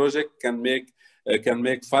this project can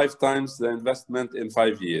make 5 times the investment in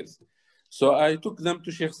 5 years. So I took them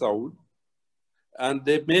to Sheikh Saud, and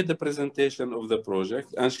they made the presentation of the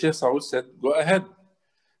project, and Sheikh Saud said, go ahead.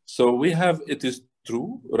 So it is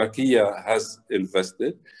true, Rakia has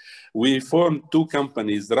invested. We formed 2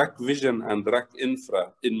 companies, RAK Vision and RAK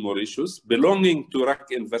Infra in Mauritius, belonging to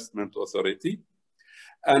RAK Investment Authority.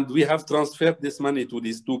 And we have transferred this money to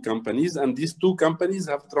these 2 companies, and these 2 companies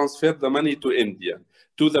have transferred the money to India,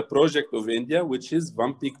 to the project of India, which is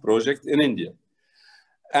Vampik project in India.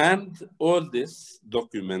 And all this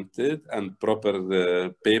documented and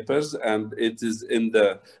proper papers, and it is in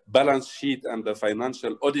the balance sheet and the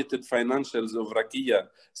audited financials of Rakia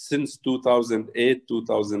since 2008,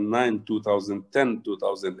 2009, 2010,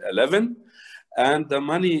 2011. And the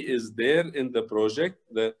money is there in the project.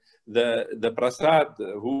 The Prasad,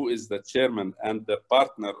 who is the chairman and the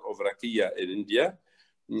partner of Rakia in India,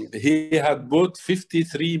 he had bought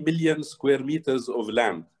 53 million square meters of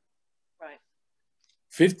land.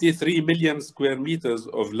 53 million square meters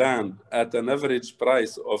of land at an average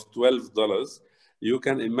price of $12. You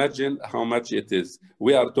can imagine how much it is.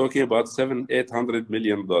 We are talking about $700-800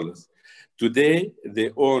 million. Today,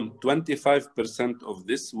 they own 25% of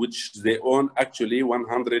this, which they own actually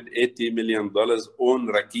 $180 million own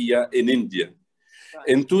Rakia in India. Right.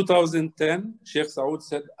 In 2010, Sheikh Saud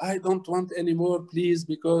said, I don't want any more, please,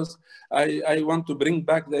 because I want to bring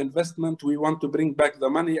back the investment. We want to bring back the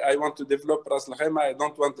money. I want to develop Ras Al Khaimah. I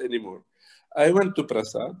don't want any more. I went to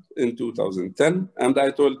Prasad in 2010 and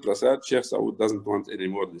I told Prasad, Sheikh Saud doesn't want any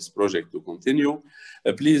more this project to continue.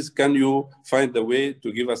 Please, can you find a way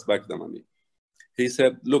to give us back the money? He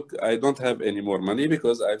said, look, I don't have any more money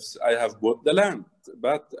because I have bought the land,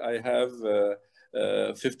 but I have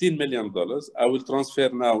 $15 million. I will transfer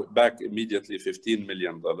now back immediately $15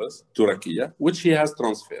 million to Rakia, which he has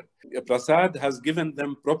transferred. Prasad has given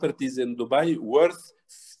them properties in Dubai worth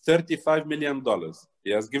 $35 million.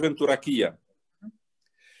 He has given to Rakia,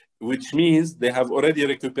 which means they have already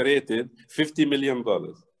recuperated $50 million.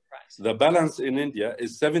 Right. The balance in India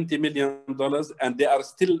is $70 million, and they are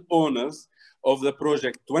still owners of the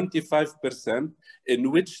project, 25%,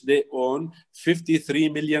 in which they own 53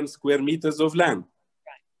 million square meters of land.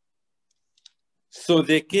 Right. So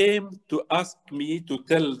they came to ask me to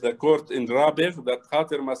tell the court in Rabigh that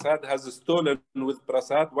Khatir Masad has stolen with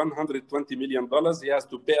Prasad $120 million. He has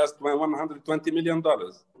to pay us $120 million.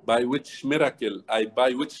 By which miracle,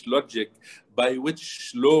 by which logic, by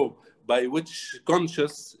which law, by which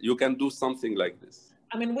conscience you can do something like this?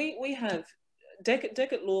 I mean, we have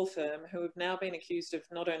Deckard law firm who have now been accused of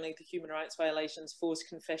not only the human rights violations, forced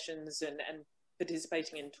confessions and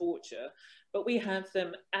participating in torture, but we have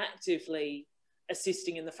them actively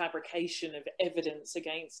assisting in the fabrication of evidence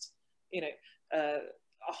against, you know,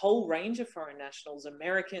 a whole range of foreign nationals,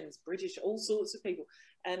 Americans, British, all sorts of people.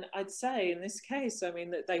 And I'd say in this case, I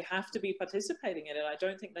mean, that they have to be participating in it. I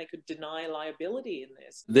don't think they could deny liability in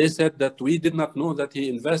this. They said that we did not know that he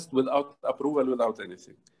invested without approval, without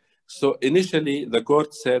anything. So initially, the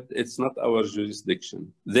court said it's not our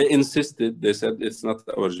jurisdiction. They insisted, they said it's not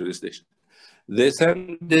our jurisdiction. They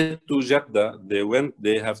sent it to Jeddah.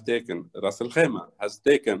 They have taken, Ras Al Khaimah has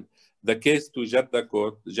taken the case to Jeddah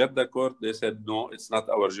court. Jeddah court, they said, no, it's not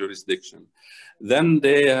our jurisdiction. Then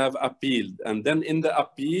they have appealed. And then in the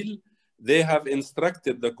appeal, they have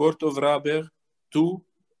instructed the court of Rabigh to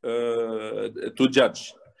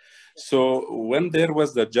judge. So when there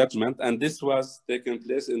was the judgment, and this was taking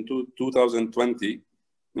place in 2020,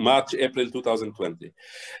 March, April 2020.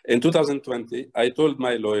 In 2020, I told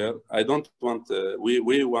my lawyer, I don't want,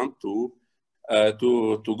 we want to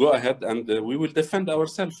go ahead and we will defend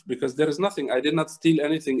ourselves because there is nothing. I did not steal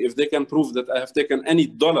anything. If they can prove that I have taken any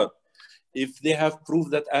dollar, if they have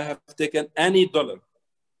proved that I have taken any dollar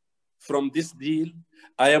from this deal,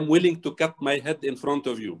 I am willing to cut my head in front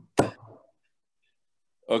of you.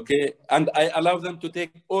 Okay, and I allow them to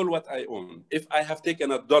take all what I own if I have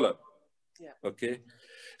taken a dollar. Yeah. Okay,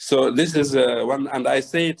 so this is one, and I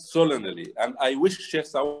say it solemnly, and I wish Sheikh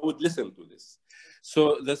Saud would listen to this.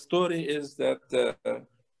 So the story is that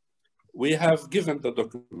we have given the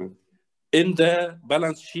document. In the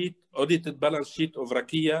balance sheet, audited balance sheet of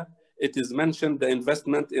Rakia, it is mentioned the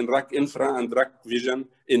investment in RAK Infra and RAK Vision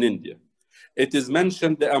in India. It is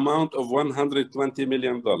mentioned the amount of $120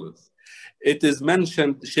 million. It is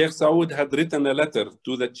mentioned Sheikh Saud had written a letter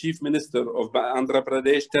to the Chief Minister of Andhra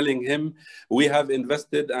Pradesh telling him, we have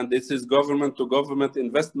invested and this is government to government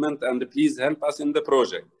investment and please help us in the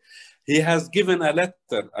project. He has given a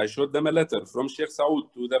letter, I showed them a letter from Sheikh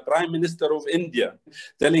Saud to the Prime Minister of India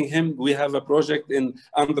telling him we have a project in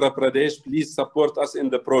Andhra Pradesh, please support us in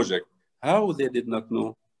the project. How they did not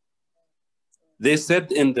know? They said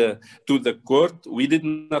to the court, we did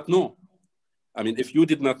not know. I mean, if you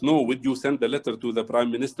did not know, would you send a letter to the Prime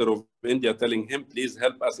Minister of India telling him, please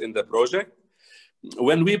help us in the project?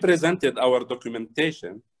 When we presented our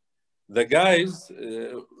documentation, the guys,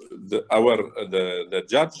 the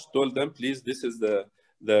judge told them, please, this is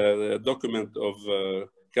the document of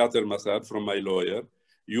Khatir Masad from my lawyer.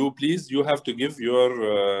 You have to give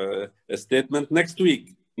your statement next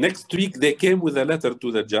week. Next week, they came with a letter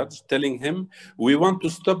to the judge telling him, we want to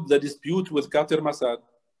stop the dispute with Khatir Masad.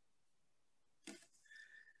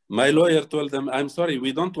 My lawyer told them, I'm sorry,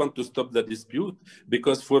 we don't want to stop the dispute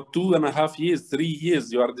because for 2.5 years, 3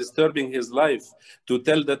 years, you are disturbing his life to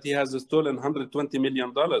tell that he has stolen $120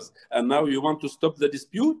 million. And now you want to stop the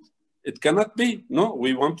dispute? It cannot be. No,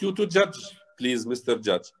 we want you to judge, please, Mr.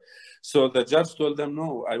 Judge. So the judge told them,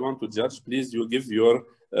 no, I want to judge. Please, you give your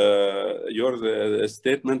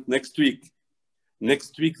statement next week.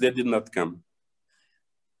 Next week, they did not come.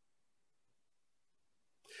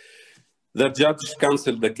 The judge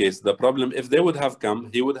canceled the case. The problem, if they would have come,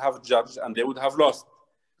 he would have judged and they would have lost.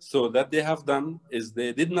 So that they have done is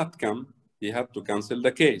they did not come. He had to cancel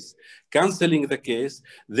the case. Canceling the case,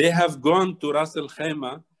 they have gone to Ras Al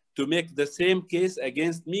Khaimah to make the same case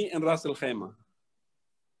against me in Ras Al Khaimah.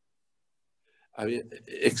 I mean,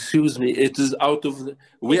 excuse me, it is out of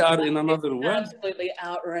we are in another world. Absolutely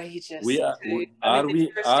outrageous. Are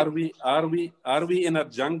we in a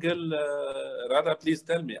jungle? Rada, please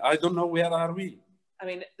tell me. I don't know, where are we? I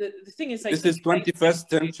mean, the thing is, this is 21st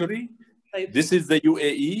century. This is the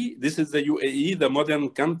UAE. This is the UAE, the modern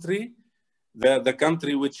country, the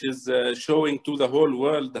country which is showing to the whole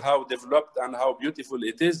world how developed and how beautiful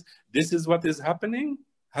it is. This is what is happening.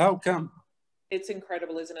 How come? It's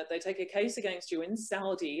incredible, isn't it? They take a case against you in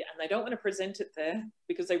Saudi and they don't want to present it there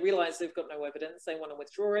because they realize they've got no evidence. They want to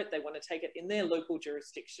withdraw it. They want to take it in their local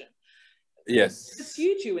jurisdiction. Yes. They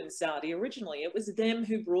sued you in Saudi originally. It was them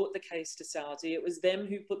who brought the case to Saudi. It was them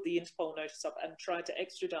who put the Interpol notice up and tried to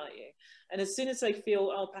extradite you. And as soon as they feel,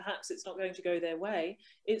 oh, perhaps it's not going to go their way,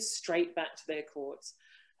 it's straight back to their courts.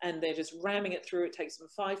 And they're just ramming it through. It takes them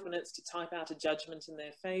 5 minutes to type out a judgment in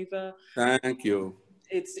their favor. Thank you.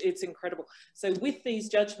 It's incredible. So with these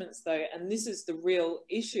judgments, though, and this is the real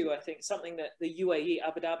issue, I think, something that the UAE,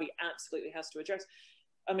 Abu Dhabi, absolutely has to address.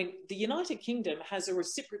 I mean, the United Kingdom has a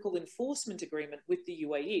reciprocal enforcement agreement with the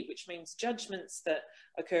UAE, which means judgments that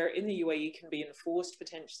occur in the UAE can be enforced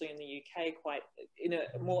potentially in the UK quite in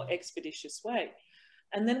a more expeditious way.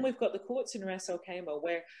 And then we've got the courts in Ras Al Khaimah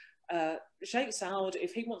where Sheikh Saud,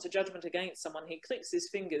 if he wants a judgment against someone, he clicks his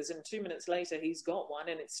fingers and 2 minutes later he's got one,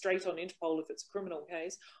 and it's straight on Interpol if it's a criminal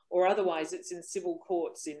case, or otherwise it's in civil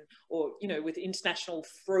courts or with international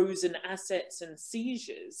frozen assets and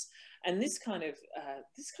seizures. And this kind of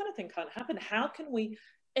thing can't happen. How can we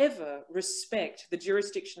ever respect the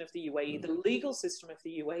jurisdiction of the UAE, the legal system of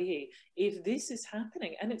the UAE, if this is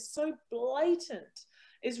happening? And it's so blatant.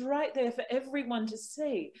 It's right there for everyone to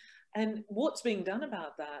see. And what's being done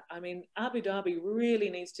about that? I mean, Abu Dhabi really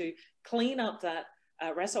needs to clean up that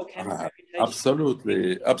Ras Al Khaimah reputation.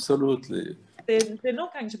 Absolutely. They're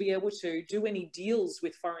not going to be able to do any deals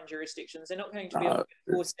with foreign jurisdictions. They're not going to be able to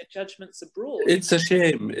enforce their judgments abroad. It's a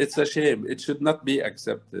shame. It's a shame. It should not be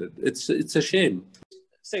accepted. It's a shame.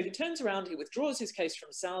 So he turns around, he withdraws his case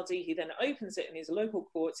from Saudi, he then opens it in his local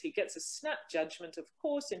courts, he gets a snap judgment, of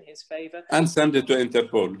course, in his favor. And send it to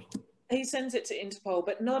Interpol. He sends it to Interpol,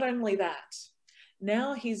 but not only that,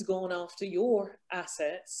 now he's gone after your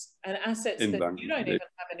assets and assets that you don't even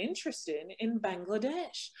have an interest in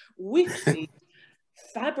Bangladesh, with the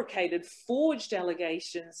fabricated, forged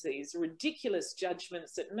allegations, these ridiculous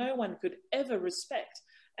judgments that no one could ever respect.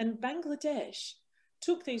 And Bangladesh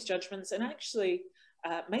took these judgments and actually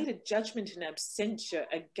made a judgment in absentia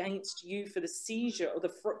against you for the seizure or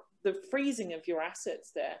the freezing of your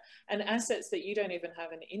assets there, and assets that you don't even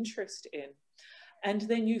have an interest in. And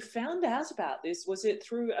then you found out about this, was it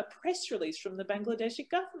through a press release from the Bangladeshi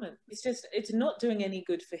government? It's not doing any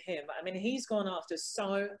good for him. I mean, he's gone after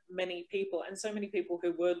so many people, and so many people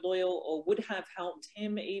who were loyal or would have helped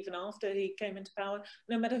him even after he came into power,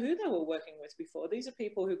 no matter who they were working with before. These are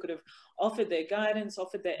people who could have offered their guidance,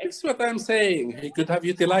 offered their... That's what I'm saying. He could have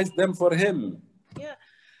utilized them for him. Yeah.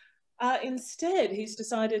 Instead, he's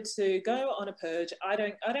decided to go on a purge. I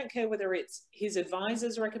don't care whether it's his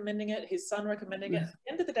advisors recommending it, his son recommending it. At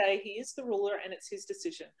the end of the day, he is the ruler and it's his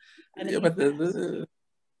decision. And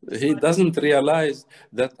he doesn't realize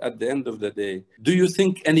that at the end of the day, do you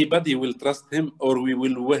think anybody will trust him, or who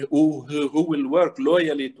will work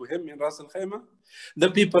loyally to him in Ras Al Khaimah?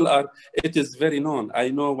 The people are, it is very known. I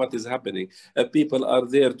know what is happening. People are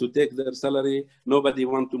there to take their salary. Nobody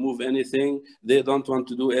wants to move anything. They don't want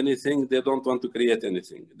to do anything. They don't want to create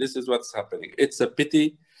anything. This is what's happening. It's a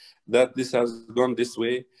pity that this has gone this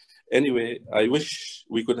way. Anyway, I wish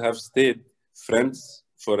we could have stayed friends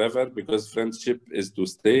forever, because friendship is to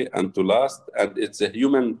stay and to last, and it's a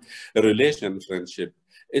human relation friendship.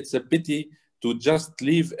 It's a pity to just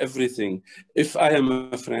leave everything. If I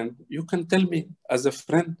am a friend, you can tell me as a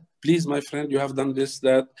friend, please, my friend, you have done this,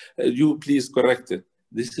 that, you please correct it.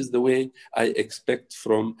 This is the way I expect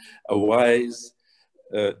from a wise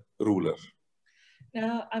ruler.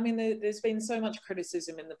 Now, I mean, there's been so much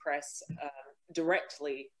criticism in the press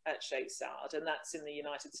directly at Sheikh Saud, and that's in the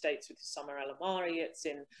United States with Samar al-Amari, it's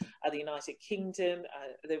in the United Kingdom.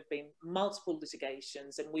 There have been multiple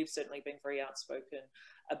litigations, and we've certainly been very outspoken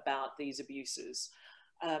about these abuses.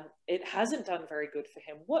 It hasn't done very good for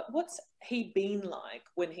him. What's he been like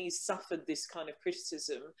when he's suffered this kind of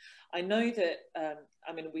criticism? I know that,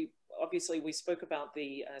 I mean, we spoke about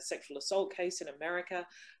the sexual assault case in America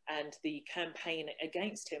and the campaign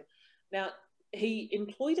against him. Now, he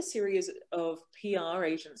employed a series of PR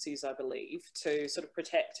agencies, I believe, to sort of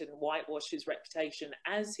protect and whitewash his reputation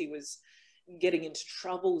as he was getting into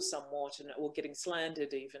trouble somewhat or getting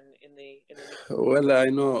slandered even in the Well, I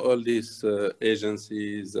know all these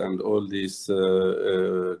agencies and all these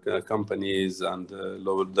companies and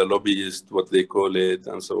the lobbyists, what they call it,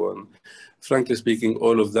 and so on. Frankly speaking,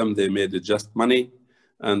 all of them, they made it just money.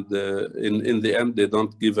 And in the end, they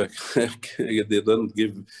don't give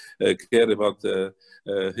care about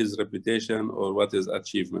his reputation or what is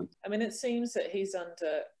achievement. I mean, it seems that he's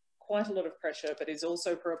under quite a lot of pressure, but is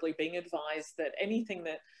also probably being advised that anything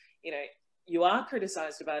that, you are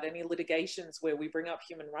criticized about, any litigations where we bring up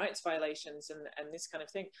human rights violations and this kind of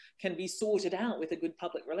thing, can be sorted out with a good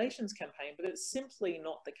public relations campaign, but it's simply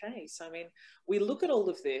not the case. I mean, we look at all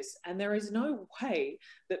of this and there is no way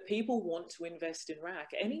that people want to invest in RAK.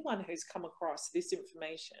 Anyone who's come across this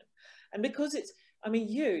information, and because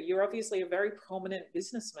you're obviously a very prominent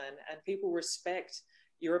businessman and people respect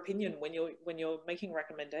your opinion when you're making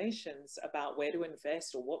recommendations about where to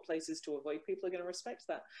invest or what places to avoid, people are going to respect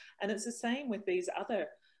that. And it's the same with these other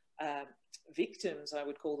victims, I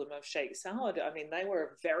would call them, of Sheikh Saud. I mean, they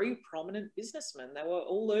were very prominent businessmen. They were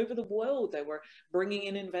all over the world. They were bringing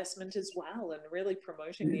in investment as well and really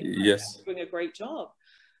promoting the investment, yes, doing a great job.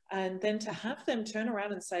 And then to have them turn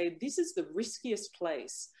around and say, this is the riskiest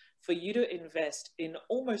place for you to invest in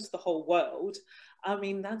almost the whole world. I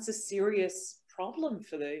mean, that's a serious problem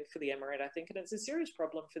for the Emirate, I think, and it's a serious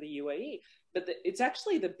problem for the UAE. But it's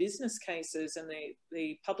actually the business cases and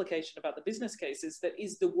the publication about the business cases that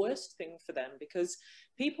is the worst thing for them, because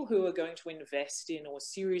people who are going to invest in or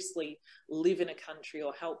seriously live in a country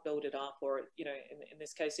or help build it up, or in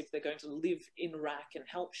this case, if they're going to live in RAK and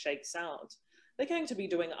help Sheikh Saud, they're going to be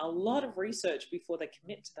doing a lot of research before they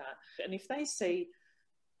commit to that. And if they see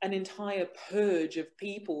an entire purge of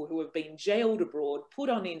people who have been jailed abroad, put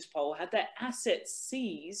on Interpol, had their assets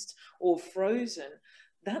seized or frozen,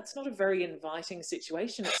 that's not a very inviting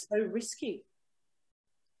situation. It's so risky.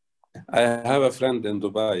 I have a friend in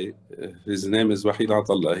Dubai. His name is Wahid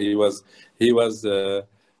Atallah.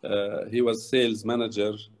 He was sales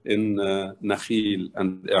manager in Nakhil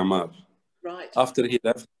and I'mar. Right. After he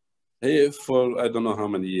left, for I don't know how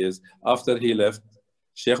many years, after he left,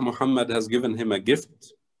 Sheikh Mohammed has given him a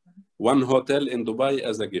gift, one hotel in Dubai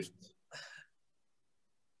as a gift.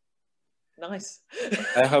 Nice.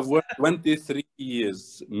 I have worked 23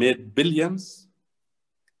 years, made billions.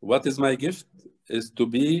 What is my gift? Is to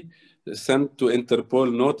be sent to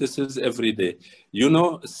Interpol notices every day.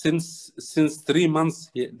 Since 3 months,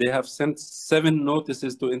 they have sent 7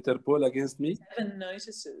 notices to Interpol against me. 7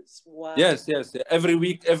 notices? Wow. Yes. Every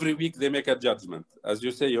week they make a judgment. As you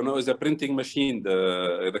say, it's a printing machine,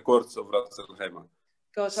 the courts of Ras Al Khaimah.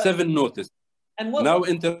 7 notices. And now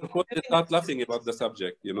Interpol start laughing about the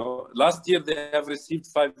subject. Last year they have received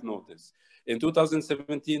 5 notices. In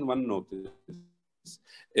 2017, 1 notice.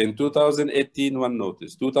 In 2018, 1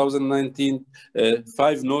 notice. 2019,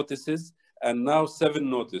 5 notices, and now 7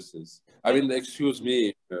 notices. I mean, excuse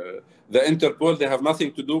me, the Interpol, they have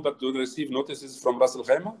nothing to do but to receive notices from Ras Al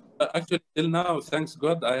Khaimah. Actually, till now, thanks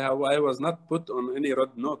God, I was not put on any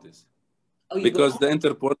red notice, because the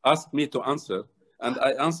Interpol asked me to answer. And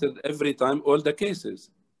I answered every time all the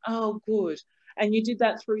cases. Oh, good. And you did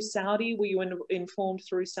that through Saudi? Were you informed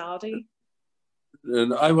through Saudi?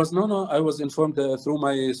 I was informed through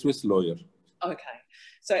my Swiss lawyer. Okay.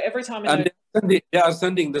 So every time... they are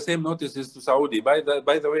sending the same notices to Saudi. By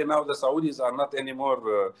the way, now the Saudis are not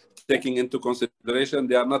anymore taking into consideration.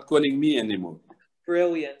 They are not calling me anymore.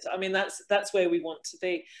 Brilliant. I mean, that's where we want to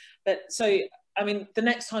be. But so... I mean, the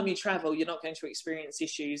next time you travel, you're not going to experience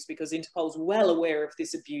issues because Interpol's well aware of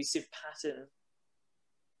this abusive pattern.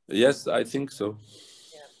 Yes, I think so.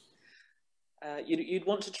 Yeah. You'd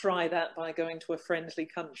want to try that by going to a friendly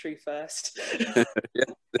country first.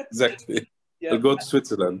 Yeah, exactly. Yeah. I'll go to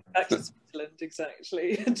Switzerland. Back to Switzerland,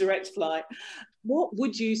 exactly. Direct flight. What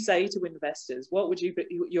would you say to investors? What would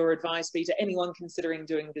your advice be to anyone considering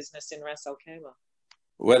doing business in Ras Al Khaimah?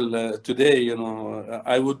 Well, today,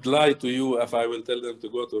 I would lie to you if I will tell them to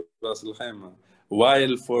go to Ras Al Khaimah.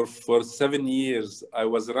 While for 7 years, I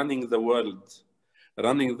was running the world.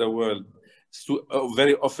 So,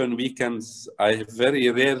 very often weekends, I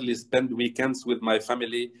very rarely spend weekends with my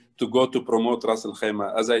family to go to promote Ras Al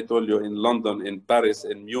Khaimah. As I told you, in London, in Paris,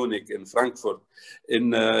 in Munich, in Frankfurt,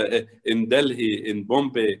 in Delhi, in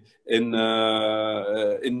Bombay, in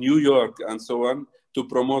New York, and so on, to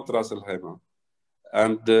promote Ras Al Khaimah.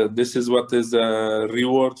 And this is what is a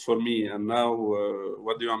reward for me. And now,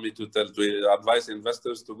 what do you want me to tell? To advise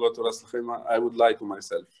investors to go to Ras Al Khaimah? I would lie to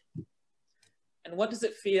myself. And what does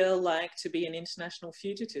it feel like to be an international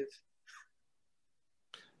fugitive?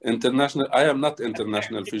 International. I am not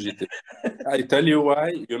international fugitive. I tell you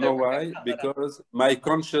why. You know why? Because my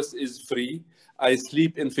conscience is free. I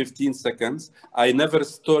sleep in 15 seconds. I never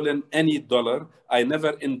stolen any dollar. I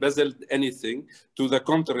never embezzled anything. To the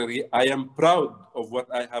contrary, I am proud of what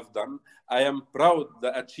I have done. I am proud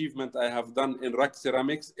the achievement I have done in Rak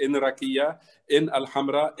Ceramics, in Rakia, in Al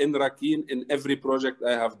Hamra, in Rakin, in every project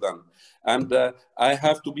I have done. And I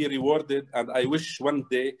have to be rewarded. And I wish one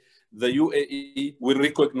day the UAE will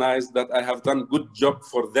recognize that I have done good job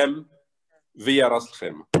for them via Ras Al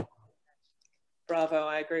Khaimah. Bravo,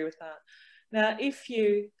 I agree with that. Now, if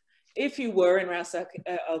you were in Ras Al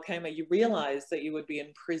Khaimah, you realize that you would be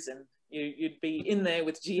in prison. You'd be in there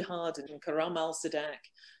with Jihad and Karam Al Sadaq,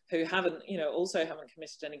 who also haven't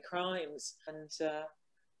committed any crimes. And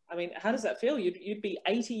I mean, how does that feel? You'd be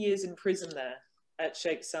 80 years in prison there at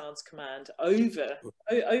Sheikh Saud's command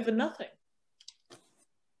over nothing.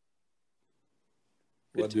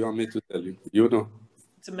 What do you want me to tell you? You know.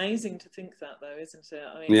 It's amazing to think that, though, isn't it?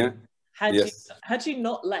 I mean, yeah. Had you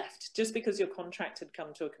not left, just because your contract had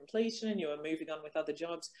come to a completion and you were moving on with other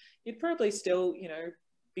jobs, you'd probably still,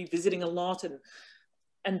 be visiting a lot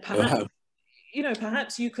and perhaps,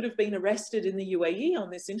 perhaps you could have been arrested in the UAE on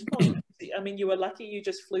this Interpol. I mean, you were lucky you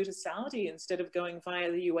just flew to Saudi instead of going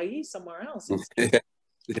via the UAE somewhere else.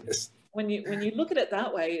 Yes. When you look at it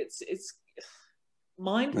that way, it's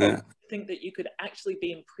mind-blowing to think that you could actually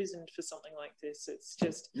be imprisoned for something like this.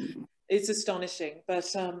 It's astonishing.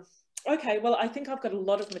 But okay, well, I think I've got a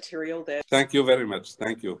lot of material there. Thank you very much.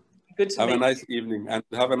 Thank you. Good to meet you. Have a nice evening and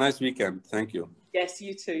have a nice weekend. Thank you. Yes,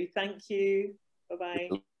 you too. Thank you. Bye-bye.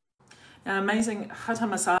 Now, amazing.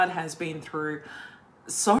 Khatam Assad has been through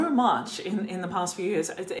so much in the past few years.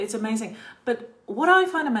 It's amazing. But what I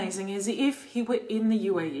find amazing is if he were in the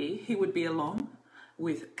UAE, he would be along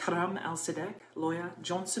with Karam Al Sadaq, lawyer,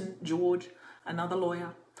 Johnson George, another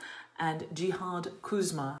lawyer, and Jihad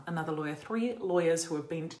Kuzma, another lawyer. 3 lawyers who have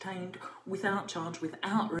been detained without charge,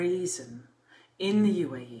 without reason, in the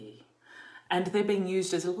UAE. And they're being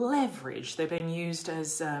used as leverage. They're being used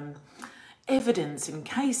as evidence in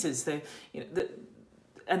cases.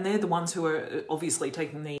 And they're the ones who are obviously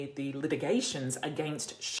taking the litigations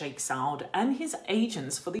against Sheikh Saud and his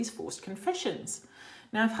agents for these forced confessions.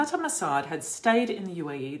 Now, if Khatam Assad had stayed in the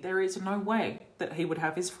UAE, there is no way that he would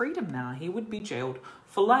have his freedom now. He would be jailed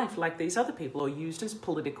for life like these other people, or used as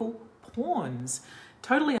political pawns.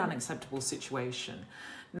 Totally unacceptable situation.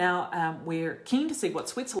 Now, we're keen to see what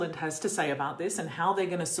Switzerland has to say about this and how they're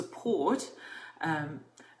going to support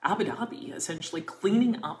Abu Dhabi essentially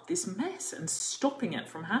cleaning up this mess and stopping it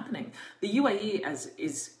from happening. The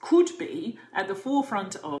UAE could be at the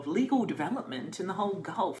forefront of legal development in the whole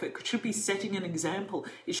Gulf. It should be setting an example.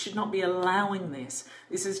 It should not be allowing this.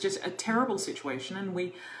 This is just a terrible situation, and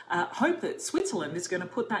we hope that Switzerland is going to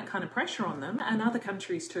put that kind of pressure on them, and other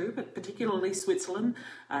countries too, but particularly Switzerland.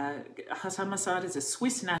 Khatam Assad is a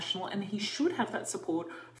Swiss national, and he should have that support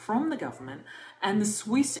from the government. And the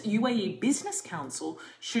Swiss UAE Business Council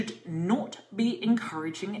should not be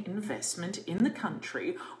encouraging investment in the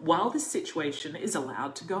country while this situation is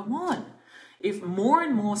allowed to go on. If more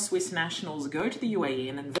and more Swiss nationals go to the UAE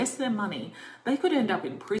and invest their money, they could end up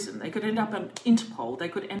in prison. They could end up in Interpol. They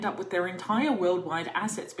could end up with their entire worldwide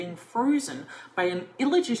assets being frozen by an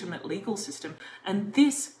illegitimate legal system. And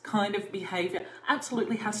this kind of behavior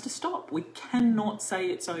absolutely has to stop. We cannot say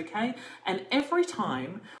it's okay. And every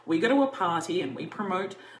time we go to a party and we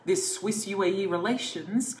promote this Swiss UAE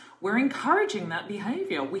relations, we're encouraging that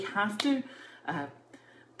behavior. We have to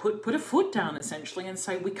put a foot down, essentially, and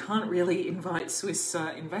say we can't really invite Swiss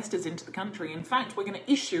investors into the country. In fact, we're going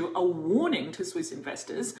to issue a warning to Swiss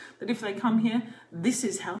investors that if they come here, this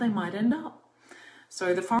is how they might end up.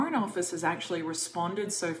 So the Foreign Office has actually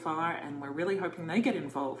responded so far, and we're really hoping they get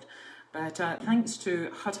involved. But thanks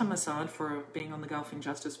to Khatam Assad for being on the Gulf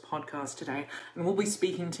Injustice podcast today. And we'll be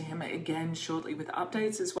speaking to him again shortly with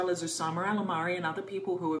updates, as well as Osama Al-Amari and other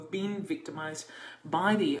people who have been victimized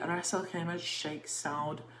by the Ras Al Khaimah Sheikh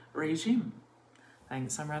Saud regime.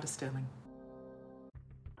 Thanks, I'm Rada Sterling.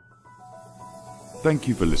 Thank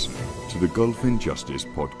you for listening to the Gulf Injustice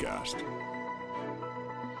podcast.